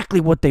exactly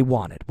what they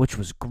wanted, which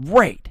was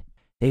great.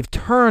 They've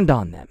turned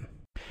on them.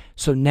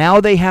 So now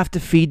they have to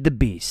feed the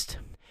beast.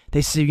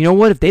 They say, you know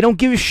what? If they don't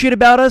give a shit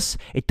about us,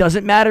 it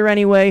doesn't matter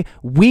anyway.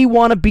 We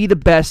want to be the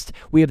best.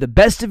 We have the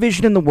best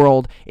division in the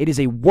world. It is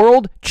a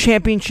world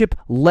championship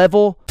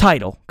level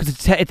title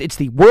because it's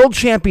the world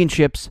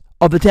championships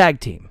of the tag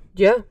team.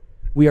 Yeah.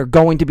 We are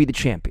going to be the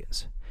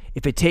champions.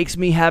 If it takes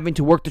me having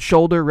to work the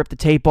shoulder, rip the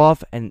tape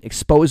off, and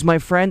expose my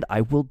friend,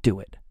 I will do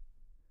it.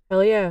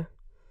 Hell yeah.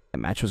 That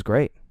match was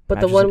great.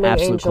 But the the One Wing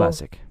absolute Angel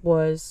classic.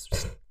 was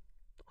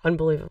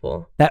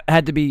unbelievable. That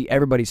had to be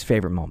everybody's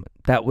favorite moment.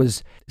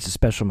 It's a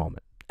special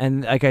moment.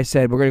 And like I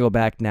said, we're going to go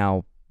back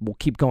now. We'll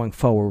keep going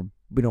forward.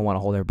 We don't want to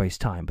hold everybody's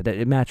time. But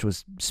that match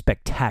was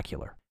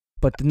spectacular.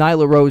 But the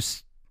Nyla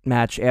Rose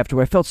match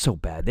afterward, I felt so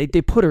bad. They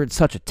put her in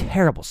such a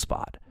terrible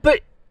spot.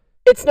 But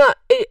it's not...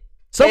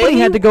 Somebody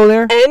had to go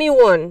there.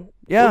 Anyone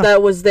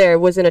that was there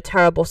was in a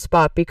terrible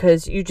spot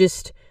because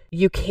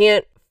you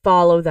can't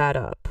follow that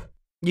up.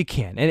 You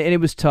can. And it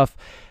was tough.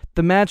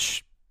 The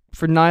match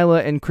for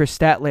Nyla and Chris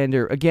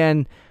Statlander,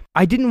 again,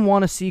 I didn't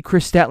want to see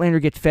Chris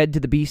Statlander get fed to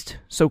the beast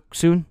so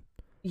soon.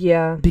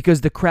 Yeah.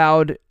 Because the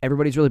crowd,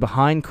 everybody's really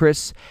behind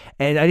Chris,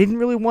 and I didn't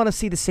really want to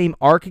see the same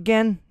arc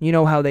again. You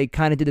know how they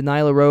kind of did the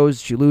Nyla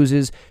Rose. She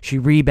loses, she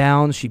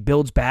rebounds, she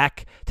builds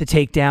back to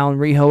take down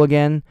Riho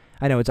again.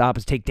 I know it's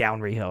opposite, take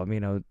down Riho. I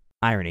mean,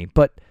 irony.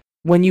 But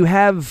when you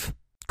have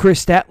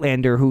Chris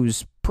Statlander,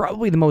 who's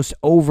probably the most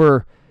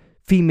over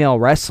female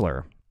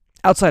wrestler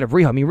outside of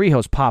Riho. I mean,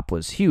 Riho's pop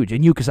was huge,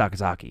 and Yuka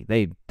Sakazaki.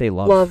 They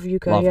love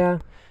Yuka, yeah.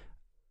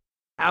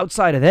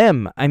 Outside of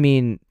them, I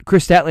mean,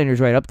 Chris Statlander's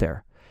right up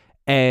there.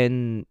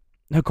 And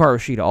Hikaru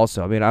Shida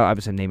also. I mean, I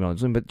obviously name it on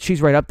Zoom, but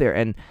she's right up there.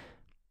 And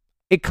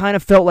it kind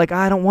of felt like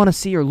I don't want to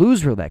see her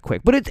lose real that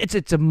quick. But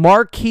it's a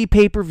marquee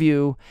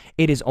pay-per-view.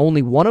 It is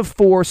only one of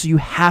 4, so you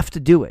have to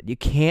do it. You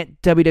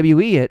can't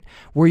WWE it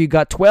where you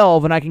got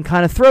 12 and I can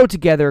kind of throw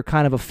together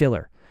kind of a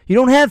filler. You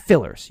don't have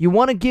fillers. You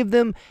want to give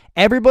them,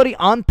 everybody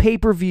on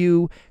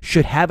pay-per-view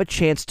should have a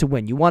chance to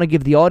win. You want to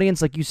give the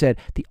audience, like you said,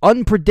 the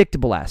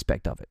unpredictable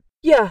aspect of it.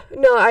 Yeah,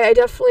 no, I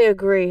definitely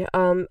agree.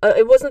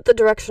 It wasn't the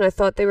direction I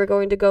thought they were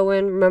going to go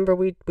in. Remember,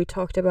 we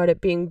talked about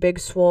it being Big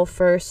Swole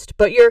first,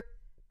 but you're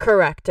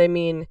correct. I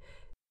mean,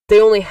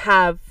 they only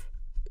have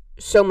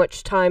so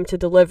much time to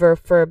deliver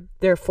for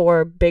their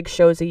 4 big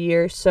shows a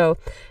year, so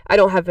I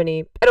don't have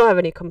any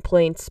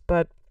complaints,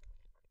 but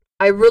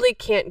I really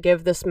can't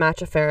give this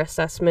match a fair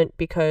assessment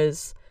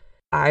because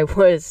I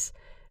was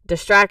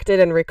distracted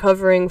and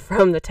recovering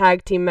from the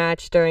tag team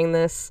match during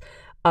this.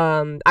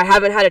 I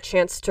haven't had a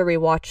chance to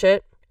rewatch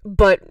it,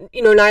 but,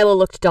 Nyla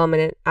looked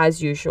dominant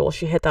as usual.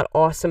 She hit that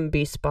awesome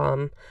beast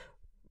bomb.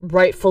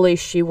 Rightfully,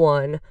 she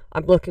won.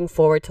 I'm looking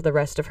forward to the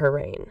rest of her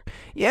reign.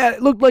 Yeah,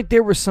 it looked like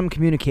there were some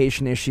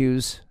communication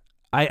issues.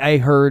 I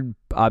heard,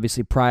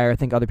 obviously, prior, I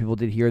think other people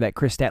did hear that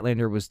Chris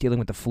Statlander was dealing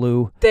with the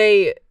flu.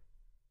 They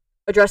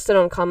addressed it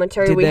on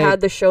commentary. Did we they?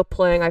 had the show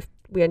playing.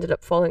 We ended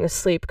up falling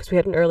asleep because we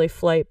had an early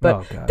flight,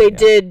 but God,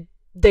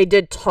 they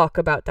did talk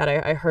about that.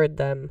 I heard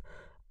them.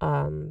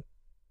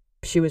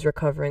 She was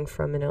recovering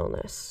from an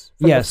illness.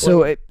 Yeah,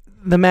 so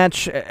the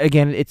match,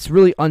 again, it's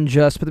really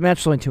unjust, but the match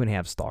was only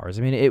 2.5 stars.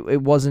 I mean,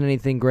 it wasn't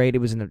anything great. It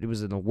was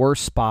in the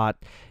worst spot.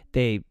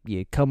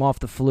 You come off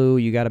the flu.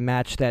 You got a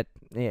match that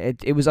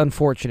it was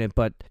unfortunate,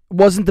 but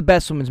wasn't the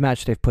best women's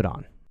match they've put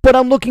on. But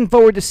I'm looking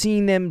forward to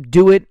seeing them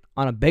do it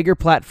on a bigger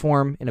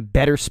platform in a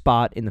better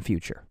spot in the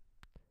future.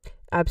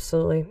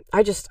 Absolutely.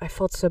 I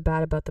felt so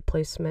bad about the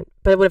placement,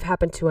 but it would have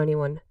happened to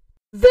anyone.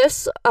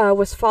 This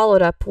was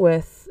followed up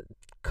with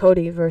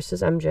Cody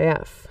versus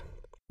MJF.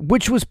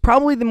 Which was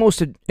probably the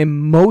most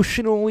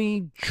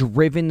emotionally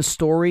driven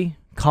story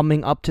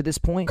coming up to this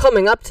point.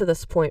 Coming up to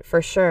this point,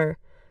 for sure.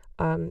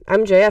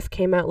 MJF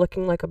came out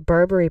looking like a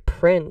Burberry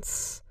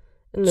prince.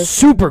 In this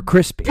super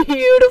crispy.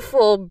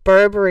 Beautiful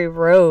Burberry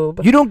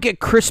robe. You don't get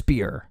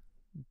crispier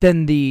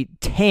than the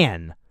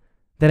tan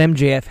that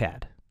MJF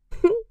had.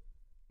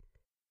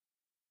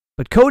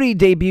 But Cody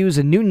debuts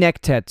a new neck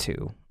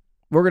tattoo.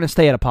 We're going to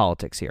stay out of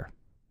politics here.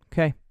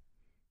 Okay?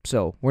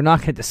 So we're not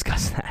going to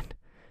discuss that.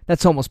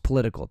 That's almost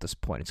political at this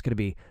point. It's going to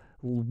be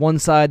one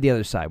side, the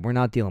other side. We're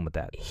not dealing with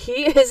that.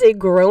 He is a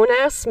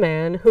grown-ass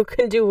man who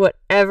can do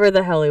whatever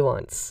the hell he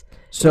wants.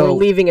 So we're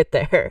leaving it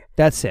there.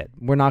 That's it.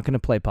 We're not going to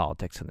play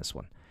politics in this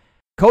one.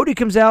 Cody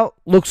comes out,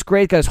 looks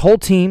great, got his whole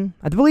team.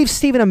 I believe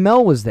Stephen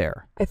Amell was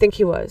there. I think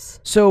he was.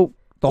 So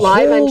the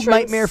live whole entrance.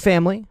 Nightmare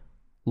family,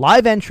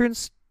 live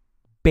entrance,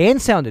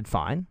 band sounded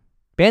fine.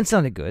 Band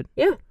sounded good.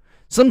 Yeah.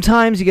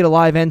 Sometimes you get a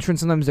live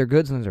entrance, sometimes they're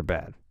good, sometimes they're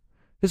bad.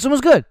 This one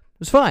was good. It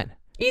was fine.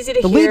 Easy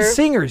to The hear. lead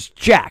singer's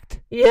jacked.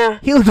 Yeah.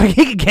 He looked like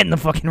he could get in the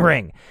fucking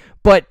ring.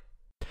 But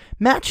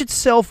match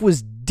itself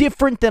was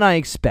different than I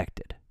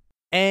expected.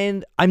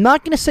 And I'm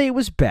not going to say it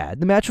was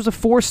bad. The match was a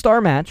 4-star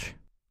match.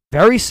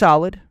 Very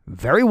solid,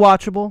 very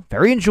watchable,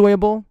 very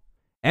enjoyable.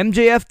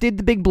 MJF did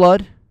the big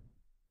blood.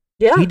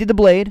 Yeah. He did the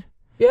blade.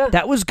 Yeah.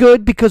 That was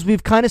good because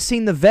we've kind of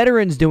seen the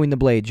veterans doing the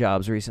blade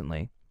jobs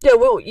recently. Yeah,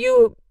 well,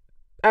 you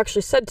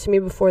actually said to me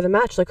before the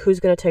match, like, who's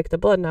going to take the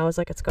blood? And I was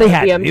like, it's got They to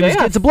had be to.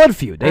 MJF. It's a blood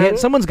feud.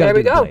 Someone's got to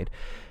do the blade.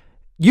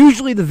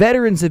 Usually the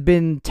veterans have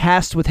been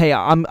tasked with, hey,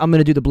 I'm going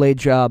to do the blade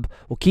job.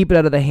 We'll keep it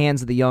out of the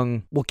hands of the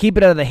young. We'll keep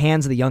it out of the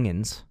hands of the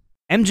youngins.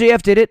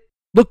 MJF did it.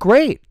 Looked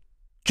great.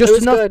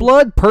 Just enough good.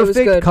 blood.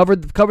 Perfect. Good.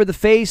 Covered the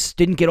face.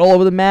 Didn't get all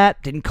over the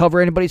mat. Didn't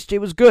cover anybody's.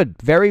 It was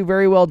good. Very,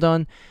 very well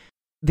done.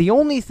 The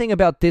only thing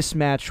about this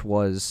match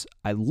was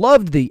I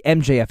loved the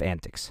MJF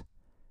antics.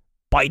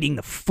 Biting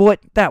the foot.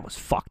 That was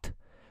fucked.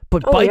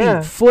 But biting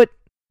the foot,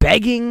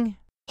 begging,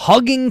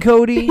 hugging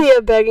Cody. Yeah,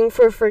 begging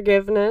for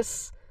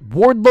forgiveness.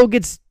 Wardlow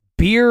gets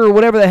beer or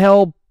whatever the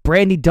hell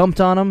Brandy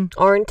dumped on him.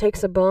 Arn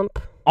takes a bump.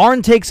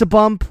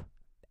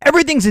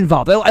 Everything's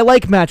involved. I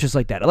like matches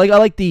like that.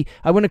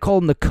 I want to call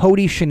them the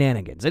Cody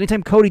shenanigans.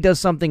 Anytime Cody does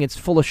something, it's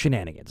full of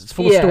shenanigans. It's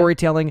full of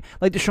storytelling.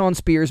 Like the Shawn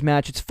Spears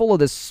match, it's full of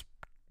this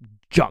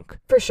junk.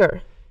 For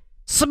sure.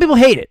 Some people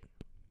hate it.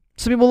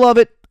 Some people love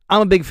it.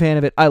 I'm a big fan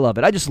of it. I love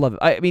it. I just love it.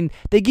 I mean,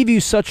 they give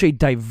you such a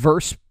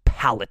diverse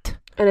palette.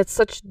 And it's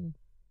such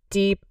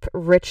deep,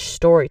 rich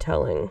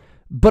storytelling.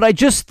 But I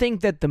just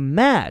think that the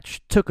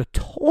match took a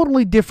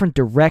totally different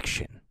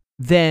direction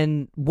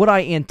than what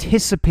I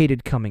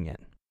anticipated coming in.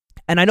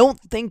 And I don't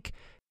think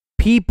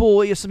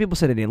some people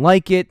said they didn't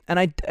like it,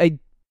 and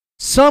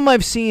some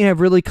I've seen have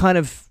really kind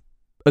of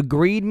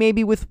agreed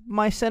maybe with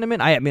my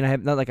sentiment. I mean, I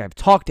have not like I've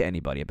talked to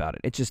anybody about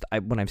it. It's just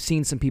when I've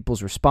seen some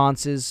people's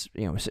responses,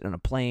 sitting on a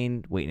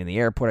plane, waiting in the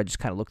airport, I just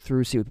kind of look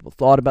through, see what people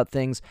thought about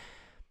things.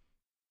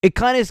 It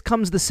kind of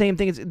comes the same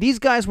thing. These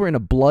guys were in a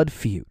blood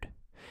feud.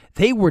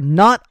 They were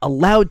not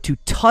allowed to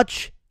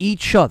touch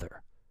each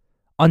other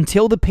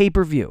until the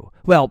pay-per-view.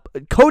 Well,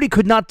 Cody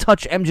could not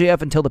touch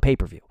MJF until the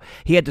pay-per-view.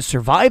 He had to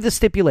survive the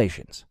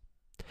stipulations.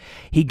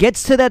 He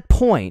gets to that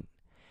point,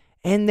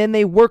 and then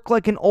they work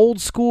like an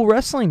old-school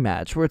wrestling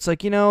match where it's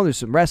like, there's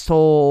some rest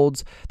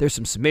holds, there's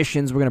some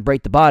submissions, we're going to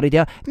break the body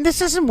down. And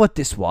this isn't what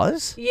this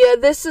was. Yeah,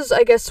 this is,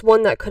 I guess,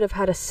 one that could have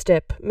had a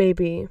stip,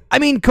 maybe. I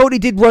mean, Cody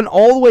did run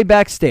all the way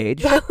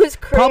backstage. That was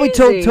crazy. Probably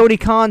told Tony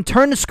Khan,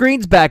 turn the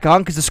screens back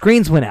on because the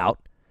screens went out.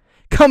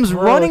 Comes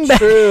running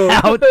back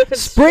out,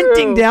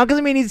 sprinting down, because,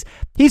 I mean,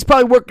 he's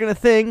probably working a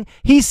thing.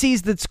 He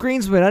sees the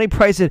screens went out, he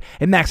probably said,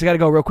 hey, Max, I got to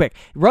go real quick.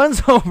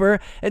 Runs over,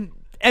 and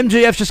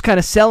MJF's just kind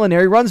of selling there.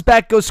 He runs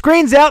back, goes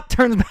screens out,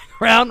 turns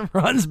back around,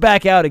 runs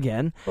back out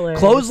again. Hilarious.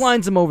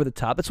 Clotheslines him over the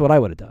top. That's what I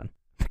would have done.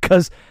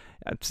 Because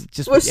it's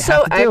just it was what you so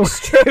have to do.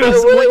 extra. It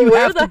was what you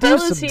Where have the to do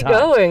hell is he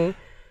sometimes. going?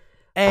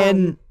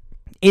 And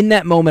in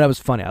that moment, I was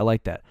funny. I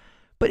like that.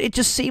 But it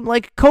just seemed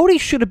like Cody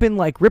should have been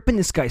like ripping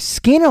this guy's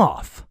skin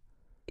off.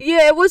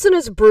 Yeah, it wasn't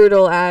as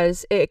brutal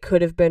as it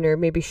could have been or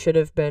maybe should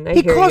have been.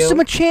 He cost him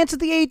a chance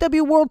at the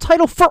AEW World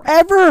Title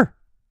forever.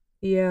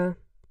 Yeah.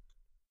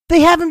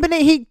 They haven't been.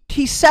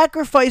 He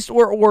sacrificed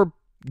or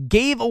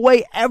gave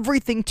away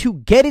everything to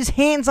get his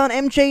hands on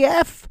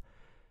MJF.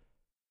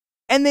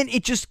 And then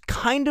it just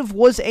kind of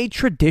was a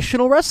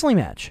traditional wrestling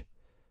match.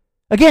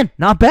 Again,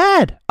 not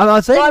bad. I'm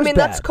not saying it was bad.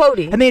 that's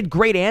Cody. And they had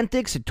great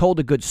antics. It told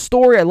a good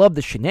story. I love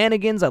the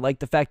shenanigans. I like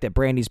the fact that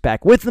Brandy's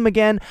back with them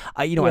again.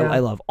 I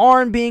love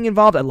Arn being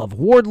involved. I love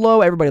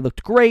Wardlow. Everybody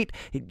looked great.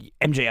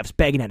 MJF's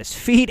begging at his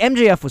feet.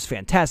 MJF was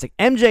fantastic.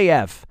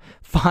 MJF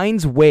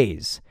finds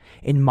ways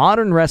in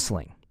modern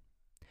wrestling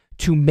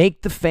to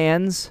make the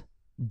fans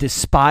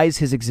despise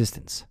his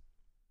existence.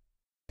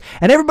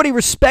 And everybody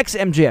respects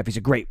MJF. He's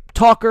a great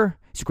talker.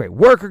 He's a great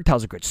worker,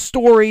 tells a great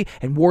story,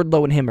 and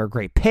Wardlow and him are a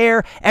great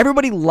pair.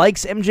 Everybody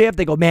likes MJF.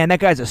 They go, man, that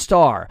guy's a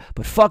star,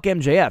 but fuck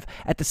MJF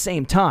at the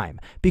same time.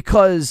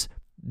 Because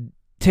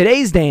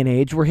today's day and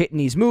age, we're hitting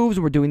these moves,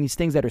 we're doing these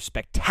things that are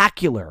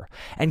spectacular.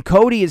 And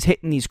Cody is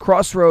hitting these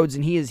crossroads,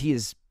 and he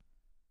is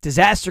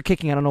disaster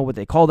kicking. I don't know what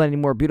they call that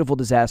anymore. Beautiful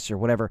disaster,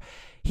 whatever.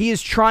 He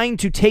is trying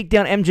to take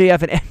down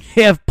MJF, and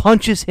MJF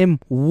punches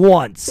him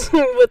once.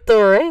 With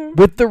the ring.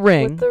 With the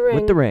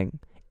ring.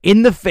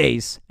 In the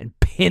face, and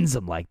pins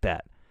him like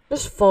that.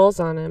 Just falls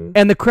on him.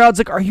 And the crowd's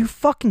like, are you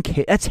fucking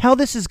kidding? That's how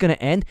this is going to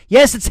end?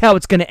 Yes, it's how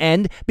it's going to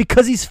end,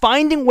 because he's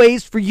finding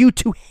ways for you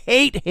to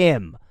hate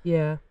him.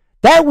 Yeah.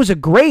 That was a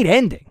great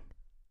ending.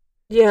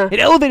 Yeah. It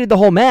elevated the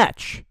whole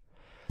match.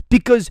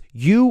 Because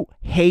you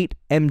hate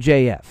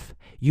MJF.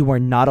 You are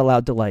not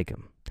allowed to like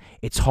him.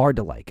 It's hard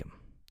to like him.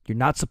 You're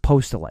not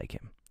supposed to like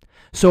him.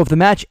 So if the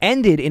match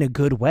ended in a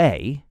good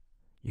way,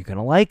 you're going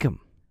to like him.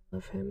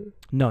 Love him.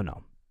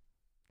 No.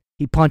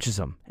 He punches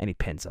him, and he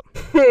pins him.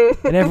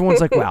 And everyone's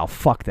like, wow,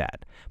 fuck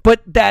that.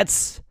 But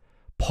that's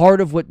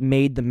part of what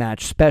made the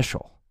match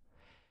special.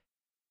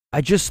 I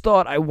just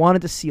thought I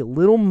wanted to see a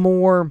little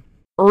more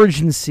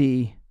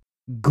urgency,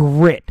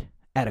 grit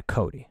out of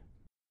Cody.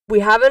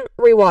 We haven't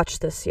rewatched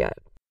this yet,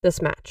 this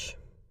match.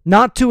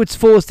 Not to its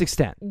fullest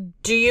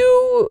extent. Do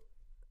you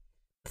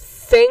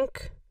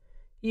think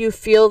you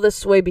feel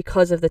this way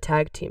because of the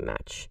tag team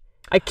match?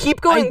 I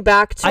keep going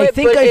back to it. I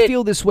think I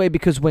feel this way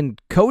because when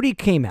Cody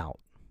came out,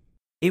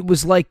 it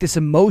was like this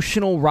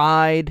emotional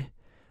ride,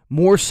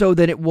 more so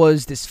than it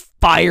was this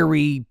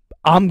fiery,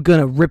 I'm going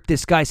to rip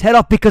this guy's head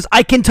off because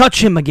I can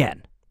touch him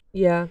again.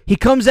 Yeah. He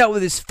comes out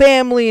with his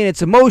family and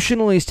it's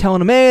emotional. And he's telling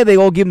them, hey, they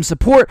all give him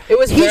support.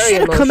 He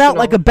should have come out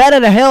like a bat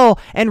out of hell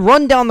and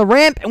run down the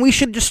ramp and we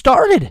should have just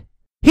started.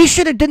 He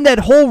should have done that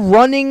whole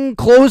running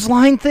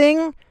clothesline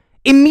thing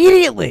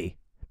immediately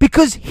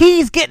because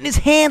he's getting his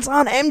hands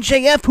on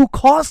MJF, who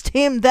cost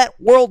him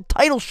that world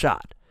title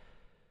shot.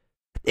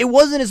 It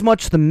wasn't as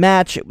much the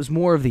match. It was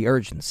more of the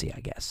urgency, I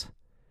guess.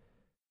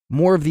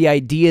 More of the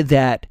idea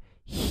that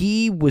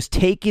he was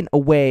taken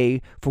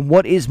away from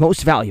what is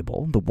most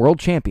valuable, the world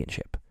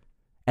championship,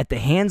 at the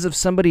hands of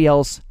somebody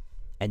else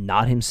and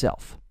not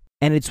himself.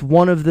 And it's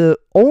one of the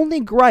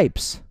only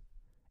gripes.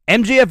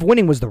 MJF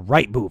winning was the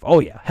right move. Oh,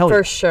 yeah. Hell yeah.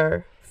 For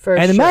sure.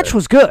 And the match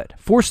was good.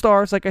 4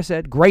 stars, like I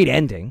said. Great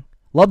ending.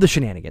 Love the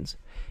shenanigans.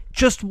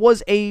 Just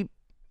was a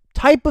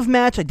type of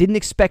match I didn't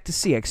expect to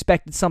see. I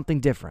expected something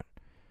different.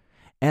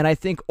 And I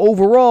think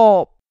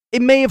overall,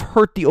 it may have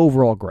hurt the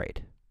overall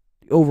grade,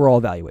 the overall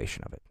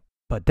evaluation of it.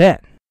 But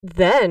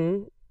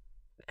then,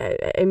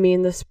 I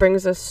mean, this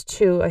brings us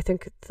to, I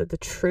think, the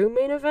true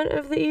main event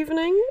of the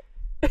evening.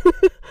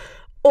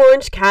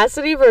 Orange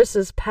Cassidy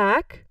versus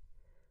Pac.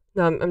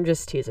 No, I'm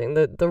just teasing.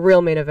 The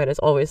real main event is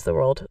always the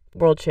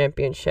world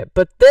championship.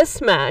 But this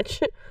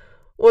match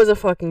was a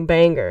fucking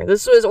banger.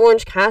 This was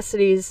Orange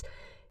Cassidy's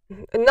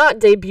not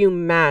debut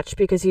match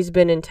because he's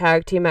been in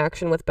tag team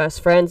action with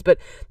Best Friends, but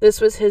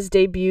this was his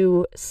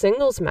debut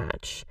singles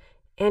match,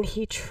 and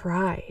he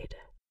tried.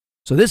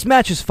 So this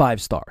match is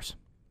 5 stars.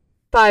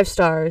 5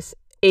 stars,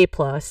 A+.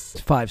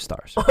 It's 5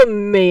 stars.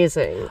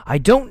 Amazing. I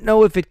don't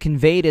know if it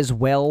conveyed as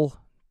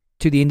well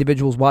to the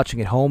individuals watching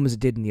at home as it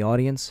did in the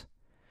audience,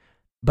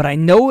 but I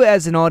know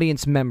as an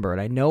audience member,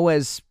 and I know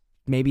as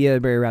maybe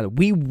everybody around,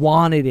 we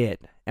wanted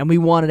it, and we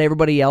wanted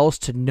everybody else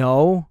to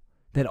know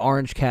that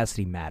Orange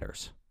Cassidy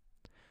matters.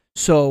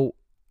 So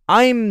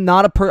I'm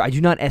not I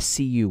do not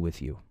SCU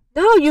with you.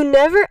 No, you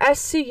never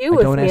SCU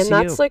with me, and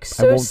that's like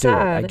so sad. Do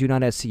it. I do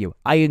not SCU.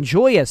 I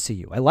enjoy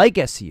SCU. I like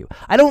SCU.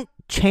 I don't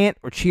chant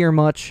or cheer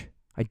much.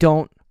 I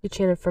don't. You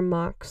chanted for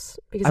Mox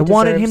because I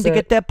wanted him to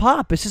get that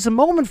pop. This is a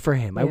moment for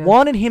him. Yeah. I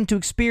wanted him to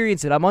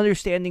experience it. I'm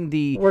understanding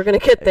the. We're gonna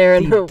get there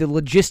in the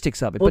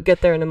logistics of it. We'll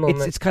get there in a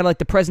moment. It's kind of like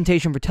the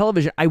presentation for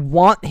television. I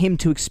want him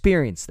to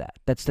experience that.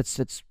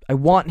 That's. I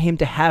want him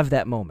to have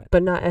that moment.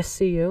 But not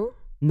SCU.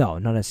 No,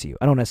 not SCU.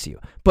 I don't SCU.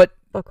 But.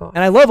 Fuck off.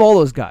 And I love all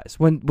those guys.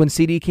 When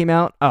CD came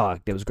out, oh,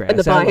 it was great. And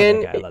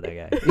I love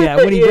that guy. Yeah,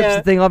 when he rips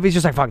the thing off, he's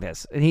just like, fuck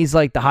this. And he's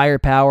like the higher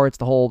power. It's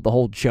the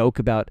whole joke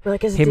about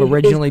like, him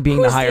originally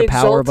being the higher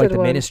power of like the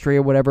ministry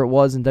or whatever it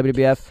was in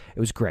WWF. It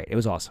was great. It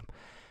was awesome.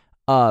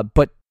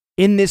 But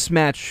in this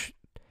match,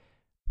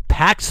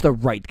 Pac's the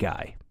right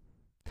guy.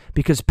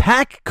 Because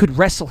Pac could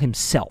wrestle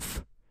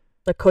himself.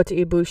 Like Kota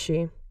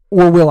Ibushi.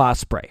 Or Will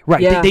Ospreay. Right.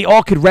 Yeah. They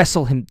all could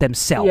wrestle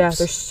themselves. Yeah,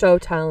 they're so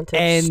talented.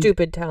 And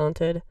stupid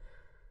talented.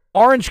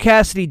 Orange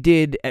Cassidy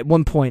did, at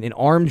one point, an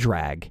arm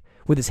drag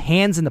with his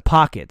hands in the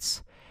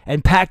pockets,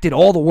 and Pac did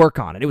all the work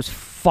on it. It was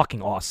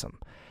fucking awesome.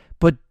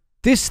 But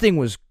this thing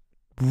was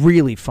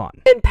really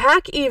fun. And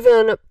Pac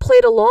even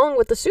played along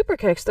with the super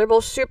kicks. They're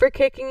both super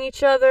kicking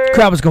each other. The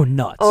crowd was going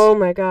nuts. Oh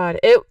my god.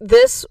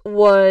 This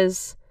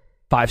was...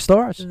 5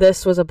 stars.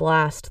 This was a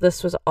blast.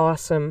 This was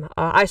awesome.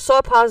 I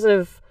saw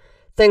positive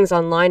things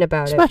online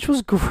about it. This match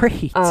was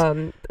great.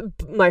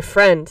 My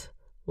friend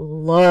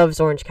loves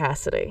Orange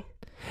Cassidy.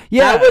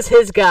 Yeah. That was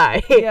his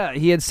guy. Yeah,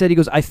 he had said, he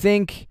goes, I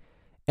think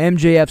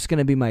MJF's going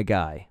to be my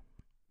guy.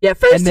 Yeah,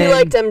 first he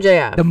liked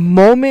MJF. The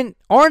moment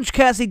Orange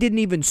Cassidy didn't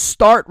even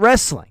start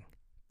wrestling,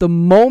 the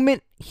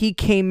moment he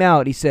came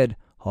out, he said,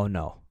 oh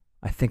no,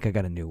 I think I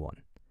got a new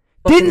one.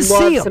 Didn't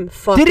see him.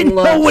 Didn't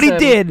know what he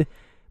did.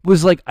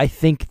 Was like, I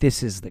think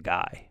this is the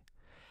guy.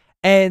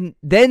 And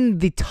then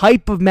the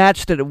type of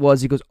match that it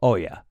was, he goes, oh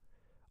yeah,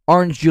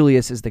 Orange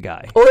Julius is the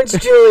guy. Orange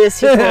Julius,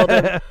 he called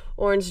him.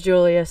 Orange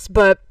Julius.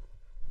 But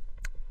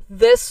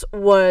this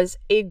was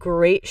a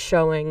great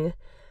showing.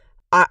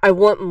 I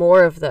want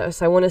more of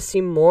this. I want to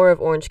see more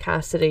of Orange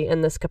Cassidy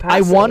in this capacity.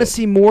 I want to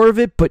see more of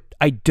it, but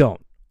I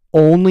don't.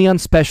 Only on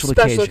special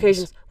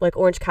occasions. Like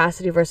Orange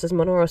Cassidy versus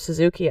Minoru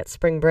Suzuki at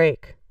Spring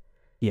Break.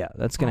 Yeah,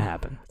 that's going to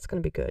happen. It's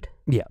going to be good.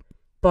 Yeah.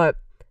 But,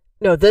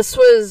 no, this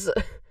was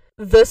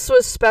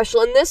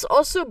special. And this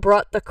also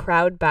brought the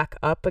crowd back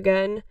up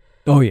again.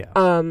 Oh, yeah.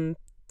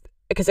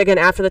 Because, again,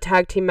 after the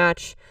tag team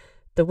match,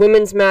 the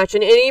women's match,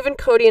 and even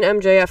Cody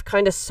and MJF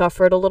kind of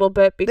suffered a little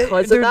bit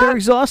because of that. They're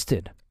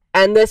exhausted.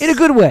 And this... In a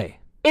good way.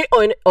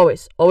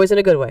 Always in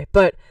a good way.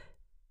 But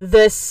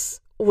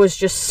this was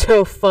just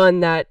so fun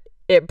that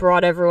it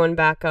brought everyone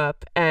back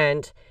up,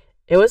 and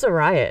it was a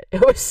riot.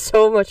 It was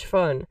so much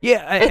fun. Yeah,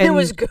 and it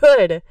was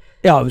good.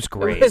 Yeah, it was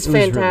great. It was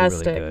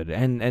fantastic. Really, really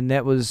good. And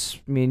that was,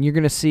 I mean, you're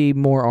going to see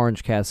more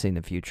Orange Cassidy in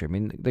the future. I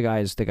mean, the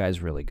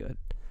guy's really good.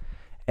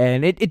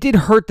 And it did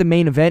hurt the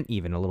main event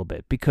even a little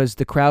bit because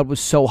the crowd was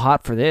so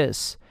hot for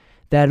this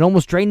that it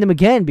almost drained them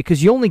again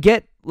because you only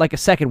get like a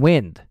second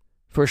wind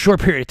for a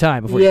short period of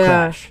time before you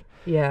crash.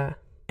 Yeah.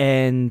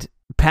 And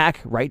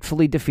Pac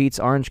rightfully defeats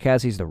Orange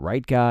Cassidy. He's the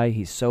right guy.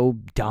 He's so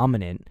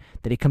dominant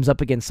that he comes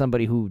up against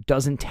somebody who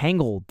doesn't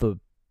tangle the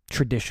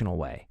traditional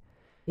way.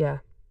 Yeah.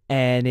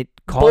 And it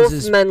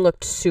causes... Both men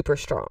looked super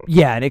strong.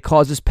 Yeah, and it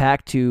causes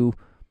Pac to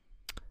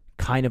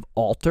kind of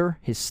alter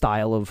his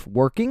style of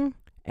working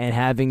and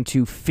having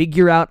to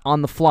figure out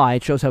on the fly.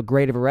 It shows how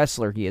great of a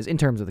wrestler he is in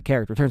terms of the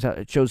character. It turns out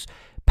it shows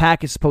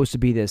Pac is supposed to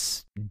be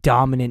this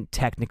dominant,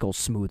 technical,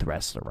 smooth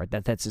wrestler, right?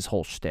 That's his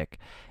whole shtick.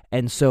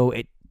 And so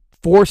it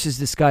forces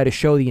this guy to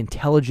show the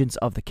intelligence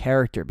of the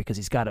character because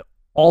he's got to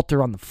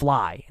alter on the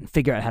fly and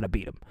figure out how to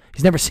beat him.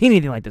 He's never seen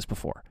anything like this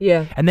before.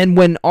 Yeah. And then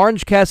when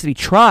Orange Cassidy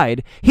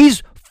tried,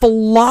 he's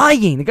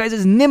flying. The guy's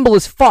as nimble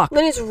as fuck.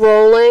 Then he's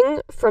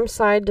rolling from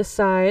side to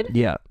side.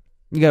 Yeah.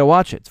 You got to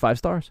watch it. It's 5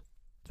 stars.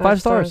 5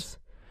 stars.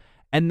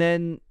 And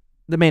then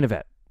the main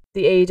event.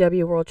 The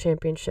AEW World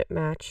Championship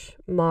match,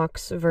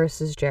 Mox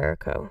versus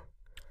Jericho.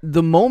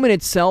 The moment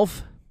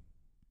itself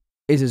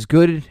is as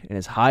good and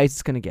as high as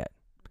it's going to get.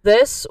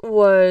 This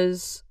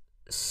was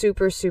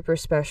super, super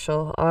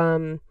special.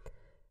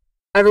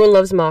 Everyone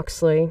loves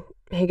Moxley.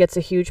 He gets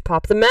a huge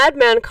pop. The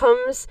Madman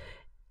comes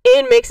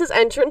in, makes his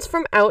entrance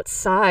from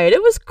outside.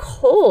 It was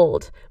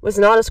cold. It was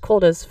not as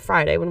cold as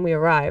Friday when we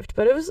arrived,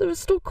 but it was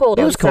still cold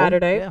on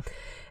Saturday. Yeah.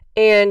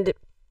 And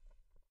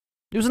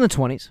it was in the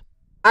 20s.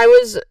 I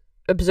was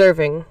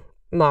observing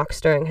Mox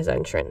during his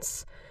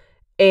entrance,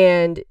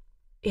 and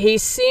he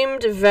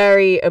seemed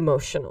very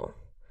emotional.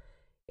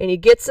 And he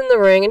gets in the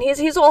ring, and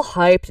he's all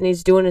hyped, and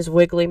he's doing his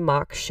wiggly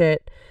Mox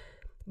shit.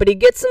 But he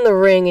gets in the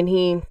ring, and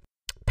he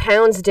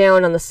pounds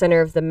down on the center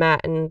of the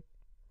mat and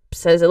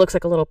says it looks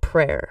like a little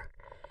prayer.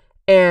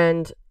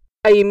 And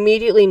I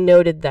immediately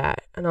noted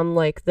that, and I'm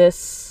like,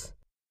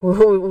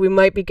 we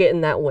might be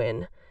getting that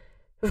win.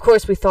 Of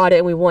course, we thought it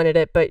and we wanted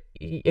it, but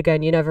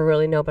again, you never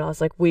really know. But I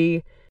was like,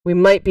 we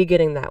might be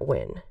getting that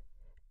win.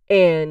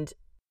 And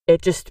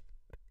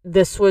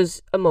this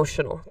was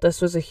emotional.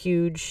 This was a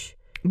huge...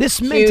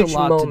 This meant a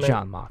lot moment to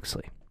Jon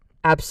Moxley.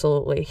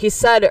 Absolutely. He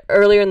said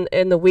earlier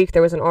in the week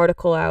there was an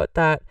article out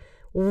that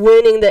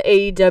winning the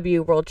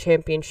AEW World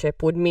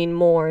Championship would mean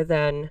more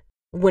than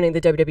winning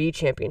the WWE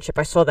Championship.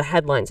 I saw the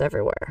headlines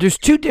everywhere. There's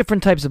 2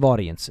 different types of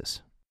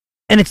audiences.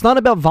 And it's not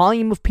about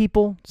volume of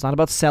people. It's not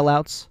about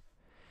sellouts.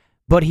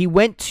 But he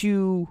went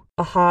to...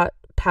 a hot,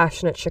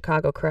 passionate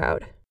Chicago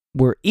crowd.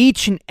 Where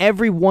each and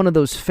every one of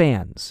those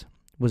fans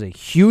was a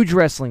huge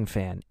wrestling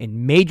fan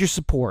in major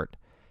support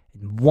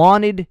and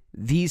wanted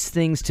these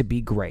things to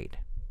be great.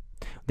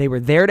 They were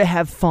there to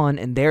have fun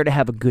and there to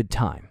have a good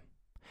time.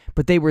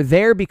 But they were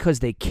there because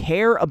they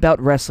care about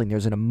wrestling.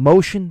 There's an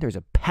emotion, there's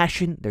a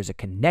passion, there's a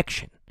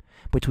connection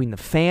between the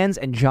fans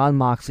and Jon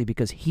Moxley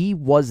because he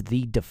was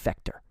the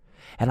defector.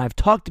 And I've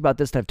talked about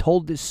this and I've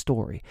told this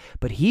story,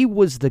 but he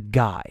was the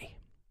guy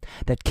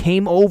that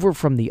came over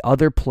from the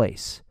other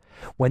place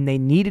when they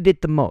needed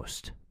it the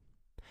most.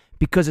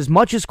 Because as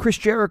much as Chris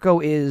Jericho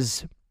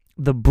is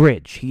the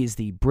bridge, he is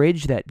the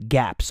bridge that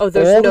gaps all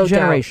the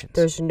generations.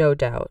 There's no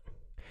doubt.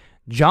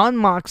 Jon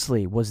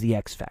Moxley was the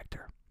X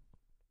Factor.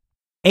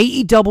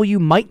 AEW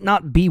might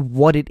not be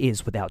what it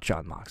is without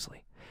Jon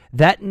Moxley.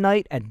 That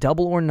night at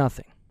Double or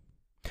Nothing,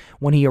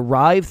 when he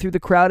arrived through the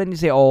crowd and you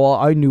say, oh,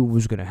 I knew it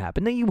was going to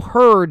happen. Then you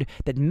heard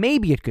that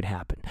maybe it could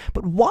happen.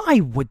 But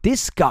why would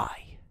this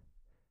guy,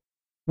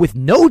 with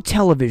no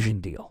television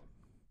deal,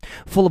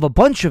 full of a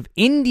bunch of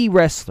indie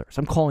wrestlers,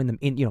 I'm calling them,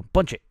 a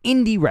bunch of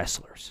indie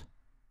wrestlers,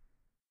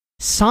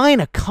 sign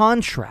a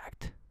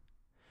contract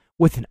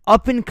with an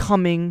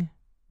up-and-coming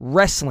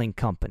wrestling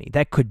company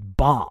that could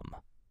bomb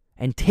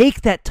and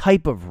take that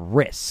type of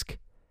risk?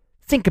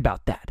 Think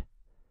about that.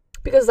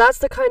 Because that's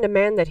the kind of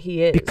man that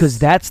he is. Because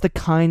that's the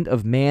kind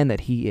of man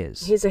that he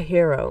is. He's a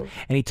hero.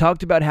 And he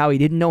talked about how he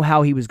didn't know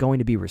how he was going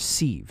to be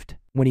received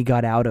when he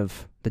got out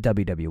of the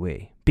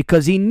WWE.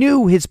 Because he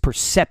knew his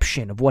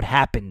perception of what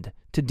happened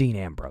to Dean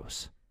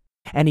Ambrose.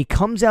 And he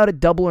comes out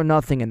at Double or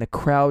Nothing and the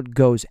crowd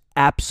goes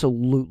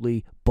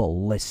absolutely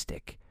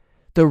ballistic.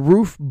 The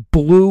roof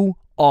blew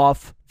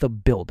off the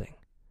building.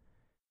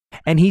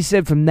 And he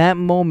said from that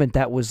moment,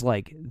 that was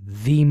like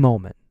the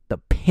moment, the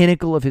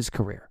pinnacle of his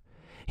career.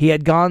 He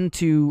had gone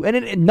to, and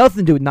it had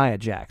nothing to do with Nia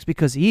Jax,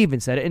 because he even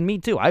said it, and me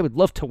too. I would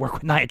love to work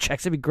with Nia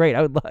Jax. It'd be great.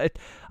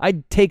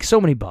 I'd take so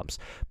many bumps.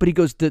 But he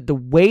goes, the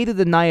way that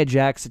the Nia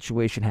Jax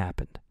situation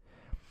happened,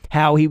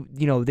 how he,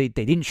 they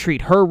didn't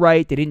treat her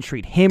right, they didn't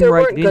treat him right. There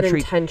weren't good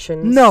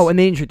intentions. No, and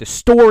they didn't treat the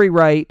story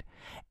right.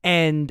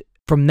 And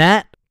from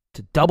that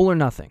to Double or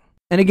Nothing.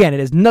 And again, it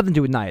has nothing to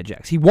do with Nia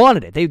Jax. He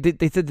wanted it.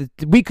 They said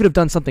that we could have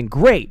done something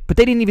great, but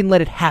they didn't even let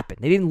it happen.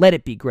 They didn't let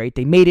it be great.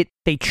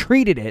 They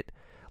treated it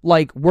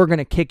like we're going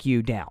to kick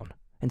you down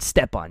and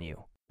step on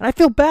you. And I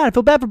feel bad. I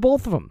feel bad for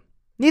both of them.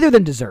 Neither of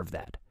them deserve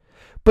that.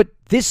 But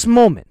this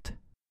moment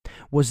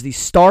was the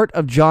start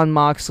of Jon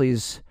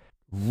Moxley's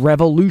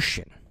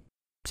revolution.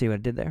 See what I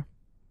did there?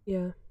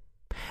 Yeah.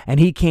 And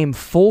he came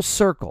full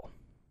circle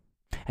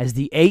as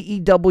the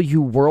AEW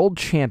World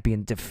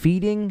Champion,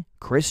 defeating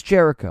Chris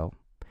Jericho.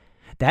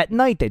 That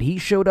night that he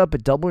showed up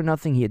at Double or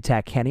Nothing, he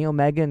attacked Kenny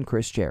Omega and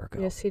Chris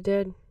Jericho. Yes, he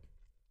did.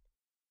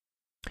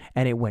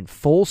 And it went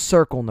full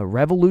circle, and the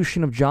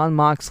revolution of Jon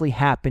Moxley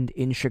happened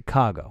in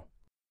Chicago.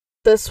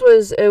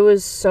 It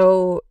was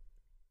so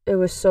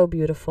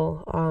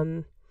beautiful.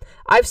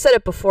 I've said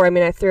it before. I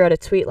mean, I threw out a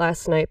tweet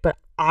last night, but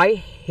I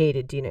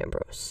hated Dean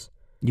Ambrose.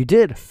 You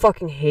did. I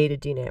fucking hated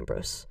Dean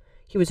Ambrose.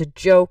 He was a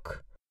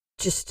joke.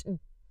 Just,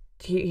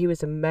 he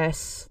was a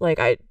mess. Like,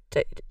 I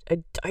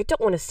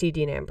don't want to see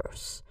Dean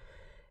Ambrose.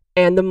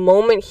 And the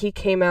moment he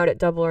came out at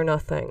Double or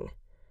Nothing,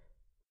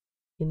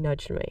 he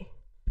nudged me.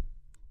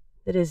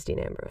 It is Dean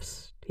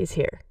Ambrose. He's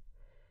here.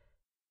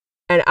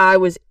 And I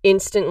was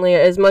instantly,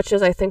 as much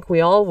as I think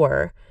we all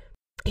were,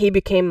 he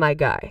became my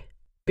guy.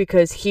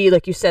 Because he,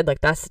 like you said,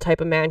 like that's the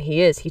type of man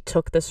he is. He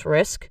took this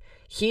risk.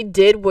 He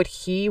did what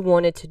he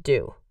wanted to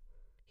do.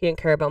 He didn't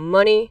care about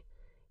money.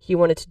 He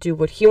wanted to do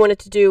what he wanted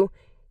to do,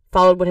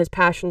 followed what his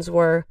passions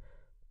were,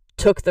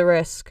 took the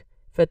risk.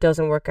 If it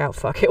doesn't work out,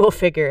 fuck it, we'll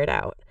figure it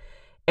out.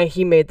 And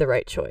he made the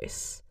right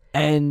choice.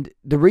 And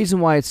the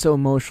reason why it's so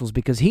emotional is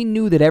because he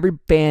knew that every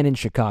fan in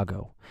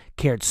Chicago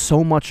cared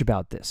so much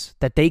about this,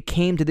 that they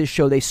came to this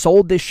show, they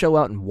sold this show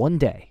out in one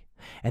day,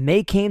 and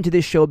they came to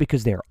this show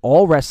because they're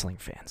all wrestling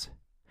fans.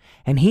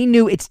 And he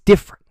knew it's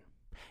different.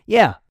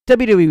 Yeah,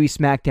 WWE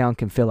SmackDown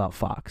can fill out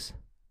Fox,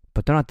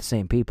 but they're not the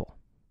same people.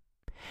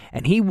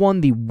 And he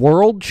won the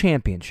World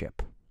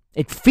Championship.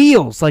 It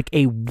feels like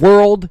a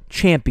World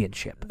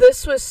Championship.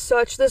 This was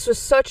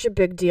such a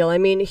big deal. I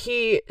mean,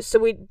 he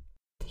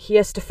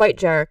has to fight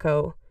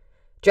Jericho.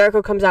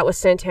 Jericho comes out with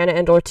Santana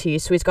and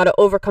Ortiz, so he's got to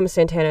overcome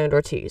Santana and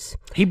Ortiz.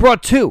 He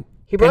brought two.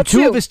 He brought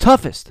two of his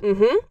toughest.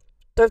 Mm-hmm.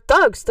 They're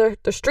thugs. They're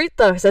street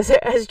thugs,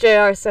 as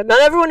JR said.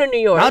 Not everyone in New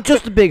York. Not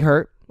just the Big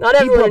Hurt. Not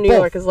everyone in New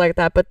York is like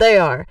that, but they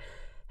are.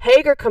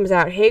 Hager comes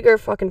out. Hager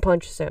fucking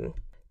punches him.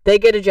 They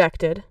get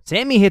ejected.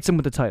 Sammy hits him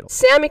with the title.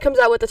 Sammy comes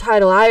out with the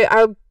title.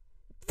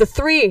 The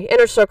three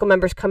Inner Circle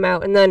members come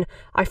out, and then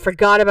I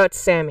forgot about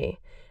Sammy.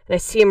 And I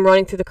see him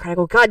running through the crowd. I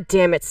go, God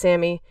damn it,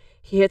 Sammy.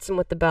 He hits him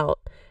with the belt.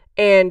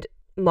 And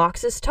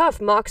Mox is tough.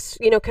 Mox,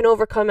 can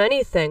overcome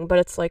anything, but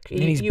it's like...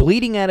 And he's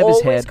bleeding out of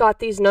his head. Always got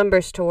these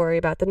numbers to worry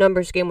about, the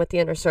numbers game with the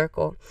Inner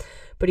Circle.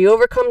 But he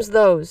overcomes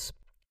those,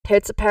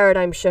 hits a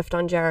paradigm shift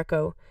on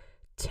Jericho,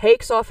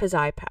 takes off his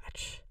eye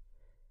patch.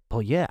 Oh,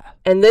 yeah.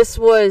 And this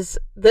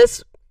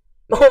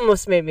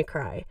almost made me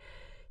cry.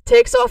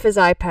 Takes off his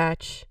eye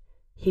patch.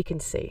 He can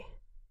see,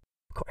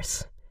 of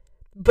course.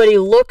 But he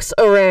looks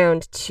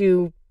around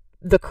to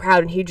the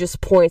crowd and he just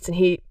points and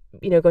he,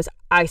 goes,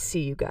 I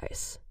see you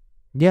guys.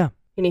 Yeah.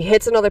 And he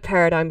hits another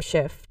paradigm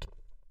shift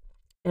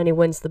and he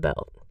wins the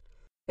belt.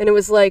 And it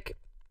was like,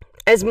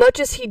 as much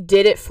as he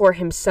did it for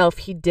himself,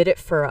 he did it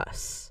for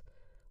us.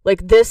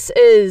 Like, this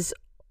is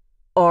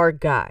our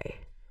guy.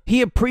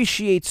 He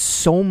appreciates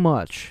so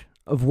much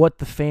of what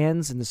the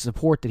fans and the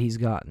support that he's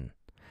gotten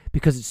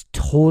because it's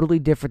totally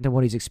different than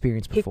what he's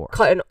experienced before. He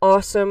cut an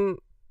awesome,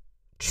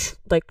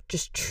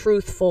 just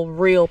truthful,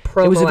 real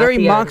promo. It was a very at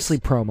the Moxley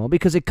end. promo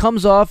because it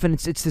comes off and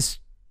it's this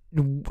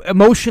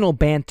emotional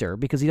banter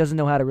because he doesn't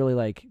know how to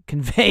really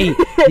convey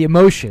the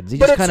emotions. He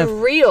but just it's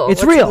real.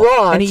 It's real.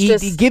 Raw. And he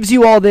he gives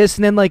you all this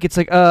and then it's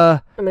like,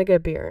 I'm gonna get a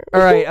beer.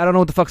 All right, I don't know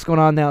what the fuck's going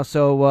on now,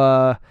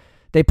 so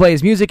they play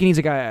his music and he's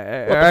like, all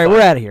right, we're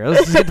out of here.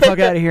 Let's just get the fuck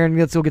out of here and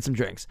let's go get some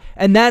drinks.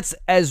 And that's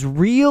as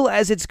real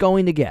as it's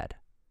going to get.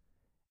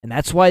 And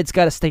that's why it's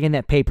got to stay in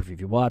that pay-per-view if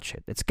you watch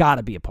it. It's got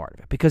to be a part of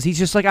it because he's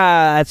just like,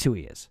 that's who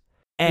he is.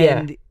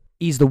 And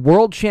he's the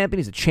world champion.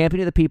 He's a champion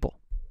of the people.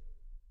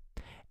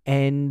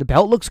 And the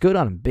belt looks good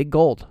on him. Big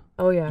gold.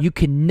 Oh, yeah. You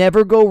can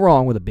never go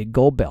wrong with a big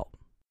gold belt.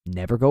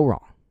 Never go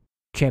wrong.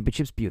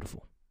 Championship's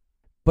beautiful.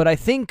 But I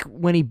think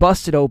when he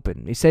busted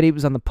open, he said he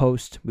was on the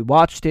post. We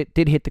watched it.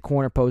 Did hit the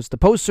corner post. The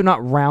posts are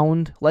not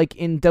round like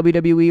in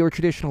WWE or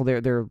traditional.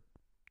 They're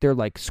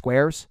like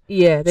squares.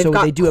 Yeah, they've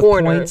got they do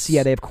corners. have points.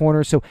 Yeah, they have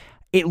corners. So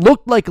it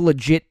looked like a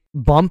legit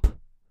bump.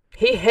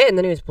 He hit and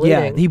then he was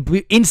bleeding.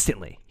 Yeah,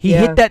 instantly. He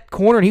hit that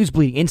corner and he was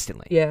bleeding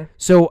instantly. Yeah.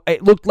 So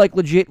it looked like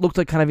legit. Looked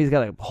like kind of he's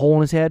got a hole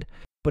in his head.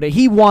 But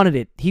he wanted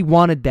it. He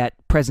wanted that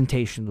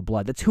presentation of the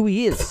blood. That's who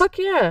he is. Fuck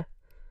yeah.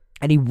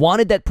 And he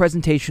wanted that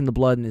presentation of the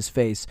blood in his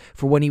face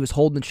for when he was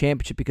holding the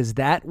championship because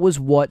that was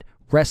what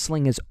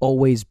wrestling has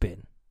always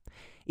been.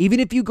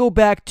 Even if you go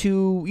back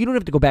to, you don't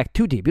have to go back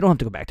too deep. You don't have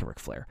to go back to Ric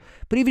Flair.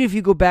 But even if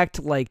you go back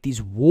to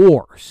these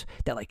wars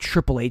that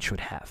Triple H would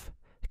have,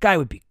 the guy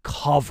would be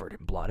covered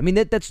in blood. I mean,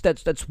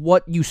 that's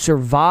what you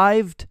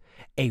survived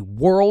a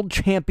world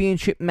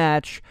championship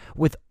match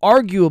with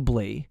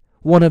arguably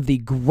one of the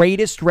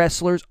greatest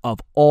wrestlers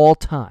of all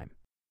time.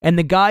 And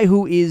the guy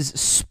who is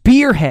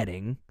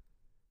spearheading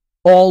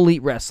all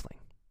elite wrestling,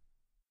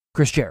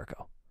 Chris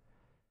Jericho.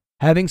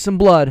 Having some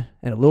blood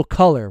and a little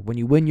color when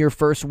you win your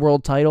first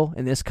world title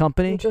in this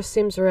company. It just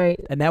seems right.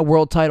 And that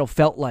world title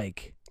felt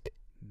like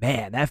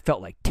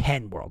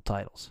 10 world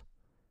titles.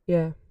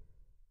 Yeah.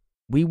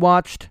 We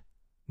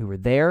were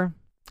there,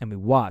 and we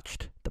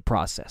watched the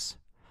process.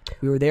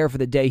 We were there for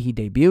the day he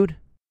debuted.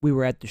 We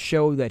were at the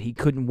show that he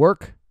couldn't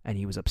work, and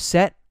he was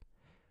upset.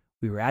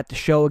 We were at the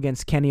show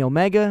against Kenny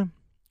Omega,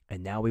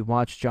 and now we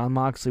watched Jon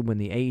Moxley win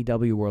the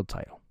AEW World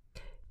title.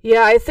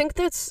 Yeah, I think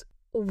that's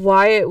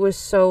why it was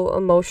so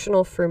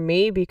emotional for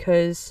me,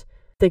 because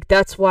like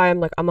that's why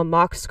I'm a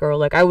Mox girl.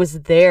 Like, I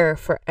was there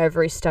for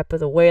every step of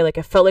the way. Like,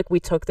 it felt like we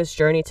took this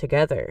journey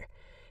together.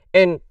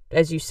 And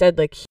as you said,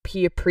 like,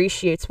 he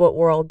appreciates what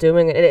we're all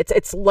doing, and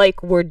it's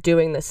like we're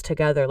doing this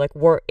together. Like,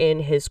 we're in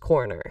his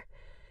corner.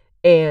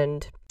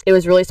 And it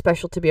was really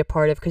special to be a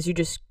part of, because you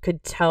just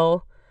could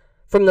tell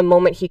from the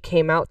moment he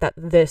came out that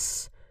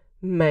this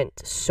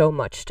meant so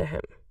much to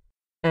him.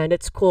 And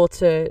it's cool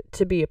to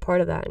be a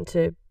part of that and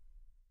to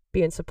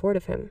be in support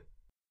of him.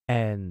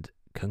 And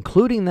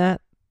concluding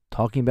that,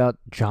 talking about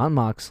Jon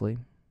Moxley,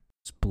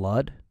 it's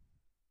blood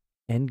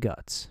and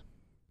guts.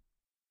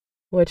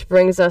 Which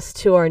brings us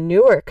to our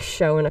Newark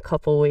show in a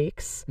couple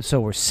weeks. So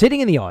we're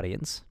sitting in the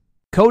audience.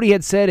 Cody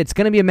had said it's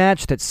going to be a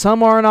match that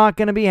some are not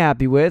going to be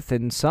happy with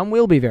and some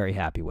will be very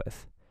happy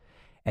with.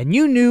 And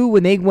you knew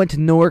when they went to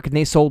Newark and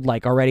they sold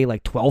already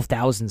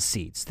 12,000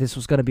 seats, this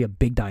was going to be a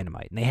big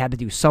Dynamite, and they had to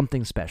do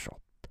something special.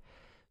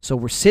 So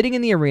we're sitting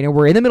in the arena.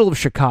 We're in the middle of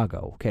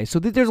Chicago, okay? So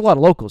there's a lot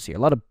of locals here, a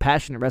lot of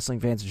passionate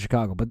wrestling fans in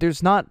Chicago, but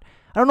there's not,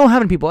 I don't know how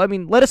many people. I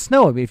mean, let us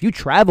know. I mean, if you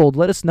traveled,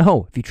 let us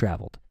know if you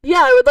traveled.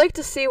 Yeah, I would like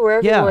to see where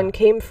everyone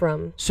came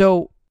from.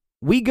 So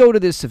we go to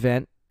this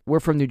event.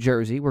 We're from New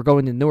Jersey. We're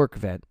going to the Newark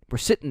event. We're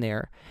sitting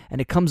there, and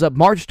it comes up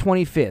March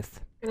 25th.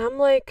 And I'm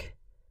like,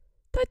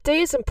 that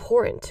day is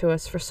important to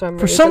us for some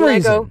reason. For some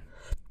reason. I go,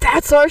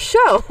 that's our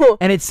show.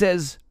 And it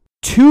says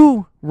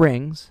 2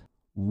 rings,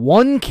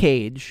 1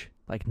 cage,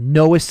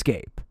 no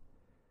escape.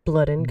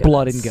 Blood and guts.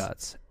 Blood and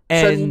guts.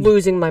 And so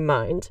losing my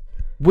mind.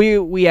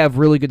 We have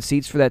really good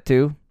seats for that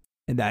too.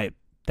 And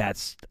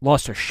that's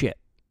lost our shit.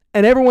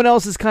 And everyone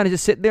else is kind of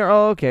just sitting there,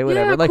 oh, okay,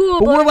 whatever. Yeah, cool,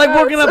 but we're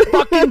we're going to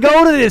fucking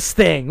go to this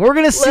thing. We're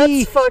going to see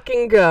Let's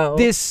fucking go.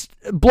 This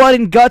blood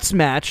and guts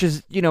match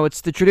is,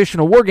 it's the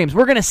traditional War Games.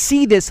 We're going to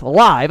see this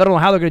live. I don't know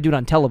how they're going to do it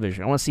on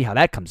television. I want to see how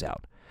that comes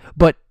out.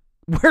 But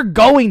we're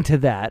going to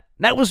that.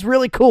 That was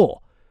really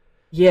cool.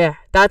 Yeah,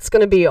 that's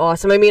going to be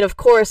awesome. I mean, of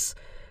course,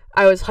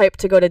 I was hyped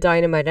to go to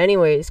Dynamite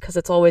anyways, because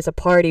it's always a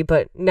party,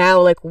 but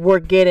now, we're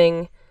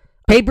getting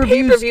a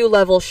pay-per-view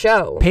level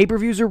show.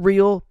 Pay-per-views are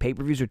real.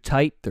 Pay-per-views are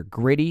tight. They're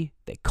gritty.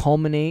 They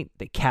culminate.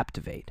 They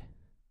captivate.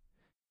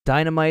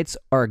 Dynamites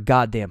are a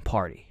goddamn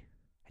party.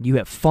 And you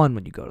have fun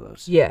when you go to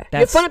those. Yeah. You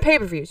have fun at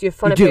pay-per-views. You have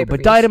fun at pay-per-views.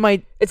 pay-per-views. But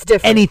Dynamite, it's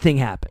different. Anything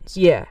happens.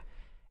 Yeah.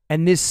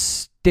 And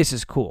this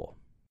is cool.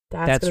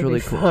 That's really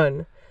be cool.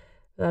 Fun.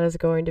 That is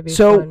going to be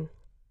so, fun.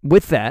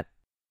 With that,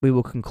 we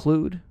will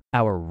conclude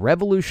our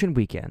Revolution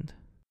weekend.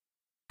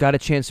 Got a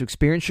chance to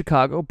experience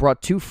Chicago.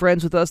 Brought 2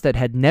 friends with us that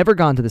had never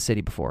gone to the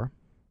city before.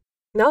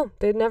 No,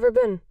 they'd never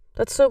been.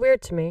 That's so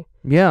weird to me.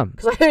 Yeah.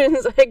 Because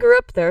I grew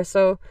up there,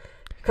 so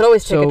could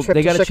always take a trip to Chicago. So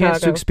they got a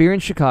chance to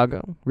experience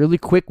Chicago. Really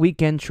quick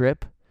weekend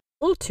trip.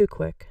 A little too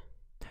quick.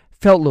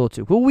 Felt a little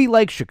too. Well, we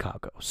like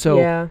Chicago, so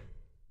yeah.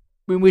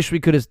 We wish we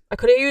could have. I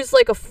could have used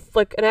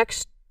an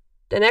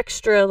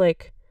extra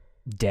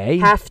day,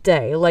 half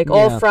day,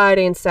 all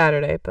Friday and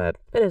Saturday, but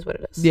it is what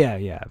it is. Yeah,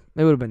 it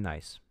would have been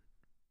nice.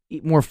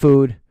 Eat more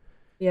food.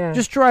 Yeah.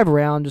 Just drive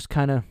around, just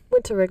kind of.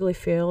 Went to Wrigley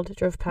Field,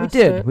 drove past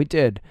it. We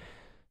did.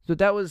 So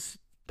that was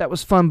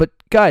fun. But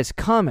guys,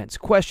 comments,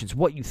 questions,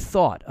 what you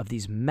thought of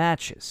these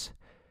matches.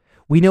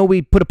 We know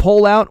we put a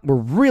poll out. We're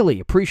really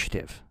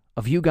appreciative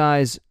of you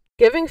guys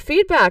giving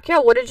feedback. Yeah,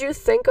 what did you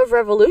think of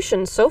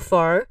Revolution so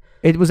far?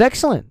 It was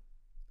excellent.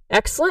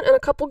 Excellent and a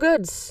couple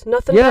goods.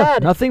 Nothing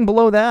bad. Nothing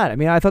below that. I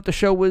mean, I thought the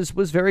show was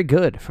very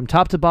good from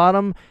top to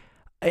bottom.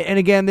 And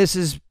again, this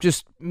is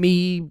just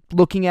me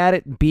looking at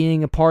it,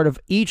 being a part of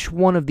each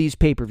one of these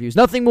pay-per-views.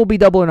 Nothing will be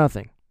Double or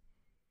Nothing.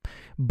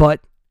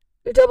 But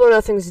Double or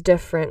Nothing's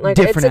different.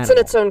 It's in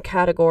its own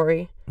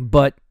category.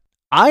 But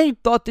I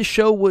thought the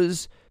show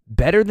was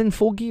better than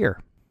Full Gear.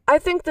 I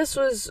think this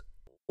was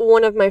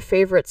one of my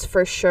favorites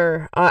for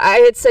sure. I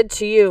had said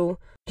to you,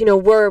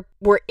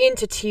 we're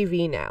into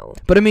TV now.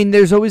 But I mean,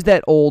 there's always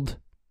that old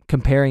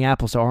comparing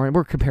apples to oranges.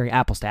 We're comparing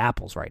apples to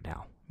apples right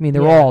now. I mean,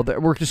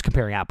 we're just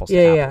comparing apples to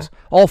apples. Yeah.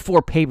 All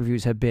 4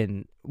 pay-per-views have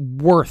been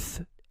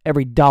worth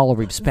every dollar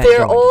we've spent.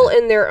 They're all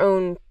in their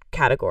own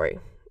category.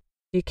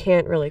 You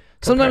can't really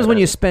Sometimes when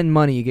you spend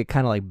money, you get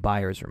kind of like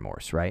buyer's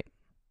remorse, right?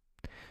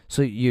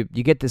 So you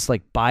get this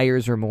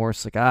buyer's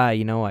remorse,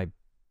 I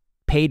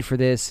paid for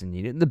this,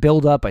 and the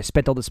build-up, I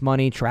spent all this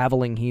money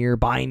traveling here,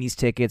 buying these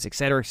tickets, et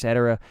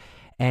cetera,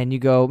 and you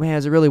go, man,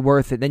 is it really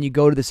worth it? Then you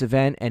go to this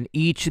event, and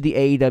each of the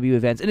AEW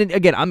events, and then,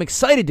 again, I'm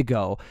excited to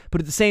go,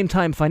 but at the same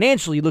time,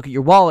 financially, you look at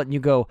your wallet and you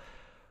go,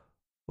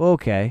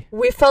 okay.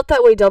 We felt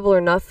that way Double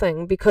or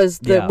Nothing because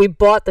we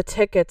bought the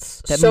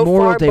tickets that so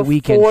Memorial far Day before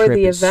weekend trip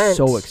the is event.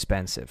 so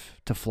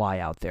expensive to fly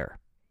out there.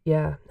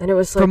 Yeah, and it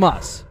was from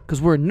us,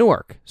 because we're in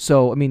Newark,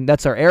 so I mean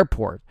that's our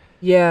airport.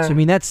 Yeah. So I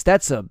mean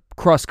that's a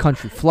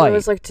cross-country flight. It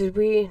was did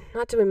we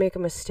make a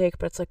mistake,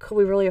 but it's could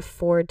we really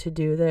afford to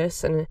do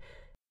this? And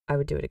I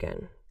would do it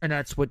again. And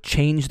that's what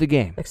changed the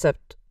game.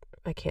 Except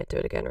I can't do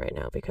it again right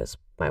now because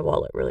my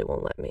wallet really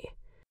won't let me.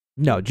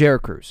 No,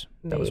 Jared Cruz.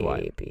 That was why.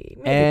 Maybe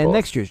And both.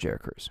 next year's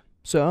Jared Cruz.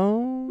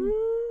 So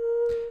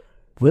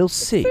we'll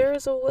see. If there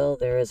is a will,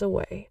 there is a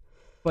way.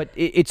 But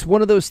it's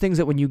one of those things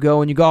that when you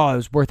go, it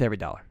was worth every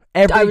dollar.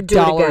 Every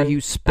dollar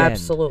you spend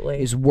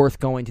Absolutely. is worth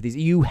going to these.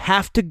 You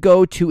have to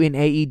go to an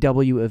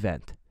AEW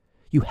event.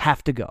 You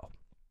have to go.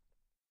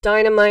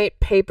 Dynamite,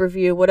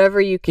 pay-per-view,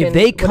 whatever you can. If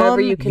they come,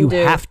 whatever you can do.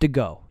 have to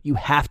go. You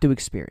have to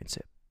experience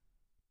it.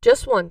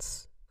 Just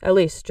once. At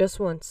least, just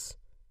once.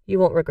 You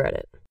won't regret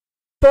it.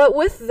 But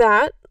with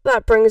that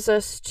brings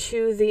us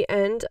to the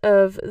end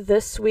of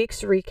this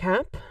week's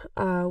recap.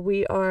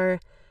 We are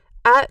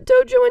at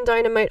Dojo and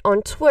Dynamite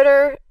on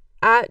Twitter,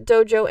 at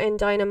Dojo and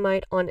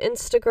Dynamite on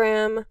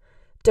Instagram,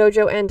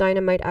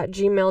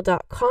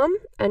 dojoanddynamite@gmail.com.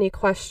 Any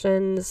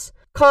questions,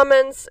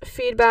 comments,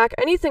 feedback,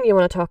 anything you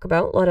want to talk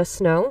about, let us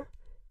know.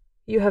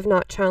 You have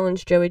not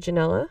challenged Joey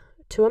Janela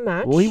to a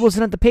match. Well, he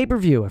wasn't at the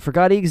pay-per-view. I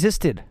forgot he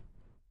existed.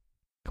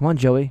 Come on,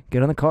 Joey.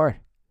 Get on the card.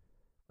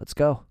 Let's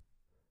go.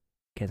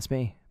 Against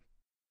me.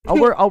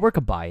 I'll work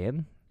a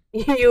buy-in.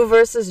 You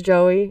versus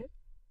Joey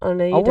on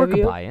AEW. I'll work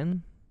a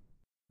buy-in.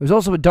 There's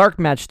also a dark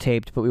match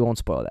taped, but we won't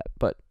spoil that.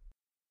 But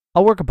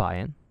I'll work a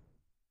buy-in.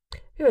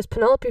 It was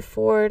Penelope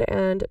Ford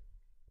and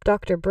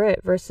Dr.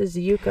 Britt versus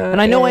Yuka.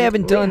 And I know I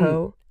haven't Riho.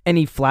 done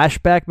any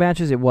flashback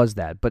matches. It was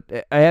that, but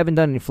I haven't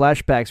done any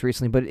flashbacks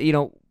recently. But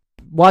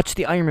watch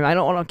the Iron Man.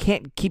 I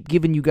can't keep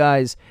giving you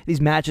guys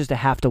these matches to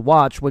have to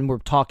watch when we're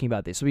talking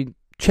about this.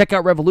 Check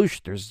out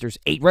Revolution. There's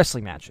 8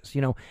 wrestling matches.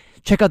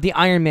 Check out the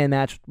Iron Man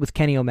match with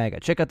Kenny Omega.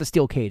 Check out the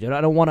Steel Cage. I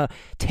don't want to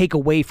take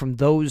away from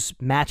those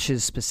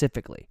matches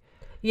specifically.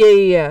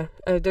 Yeah.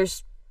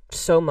 There's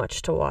so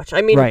much to watch.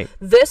 I mean, right.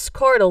 This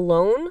card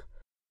alone,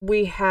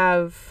 we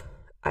have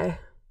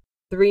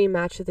 3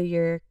 Match of the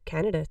Year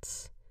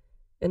candidates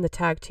in the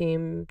tag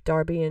team,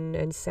 Darby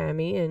and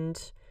Sammy,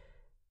 and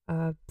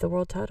the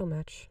world title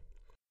match.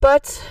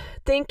 But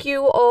thank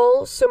you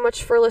all so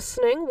much for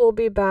listening. We'll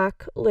be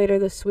back later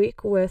this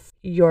week with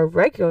your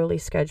regularly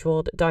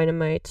scheduled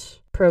Dynamite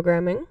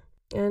programming.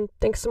 And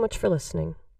thanks so much for listening.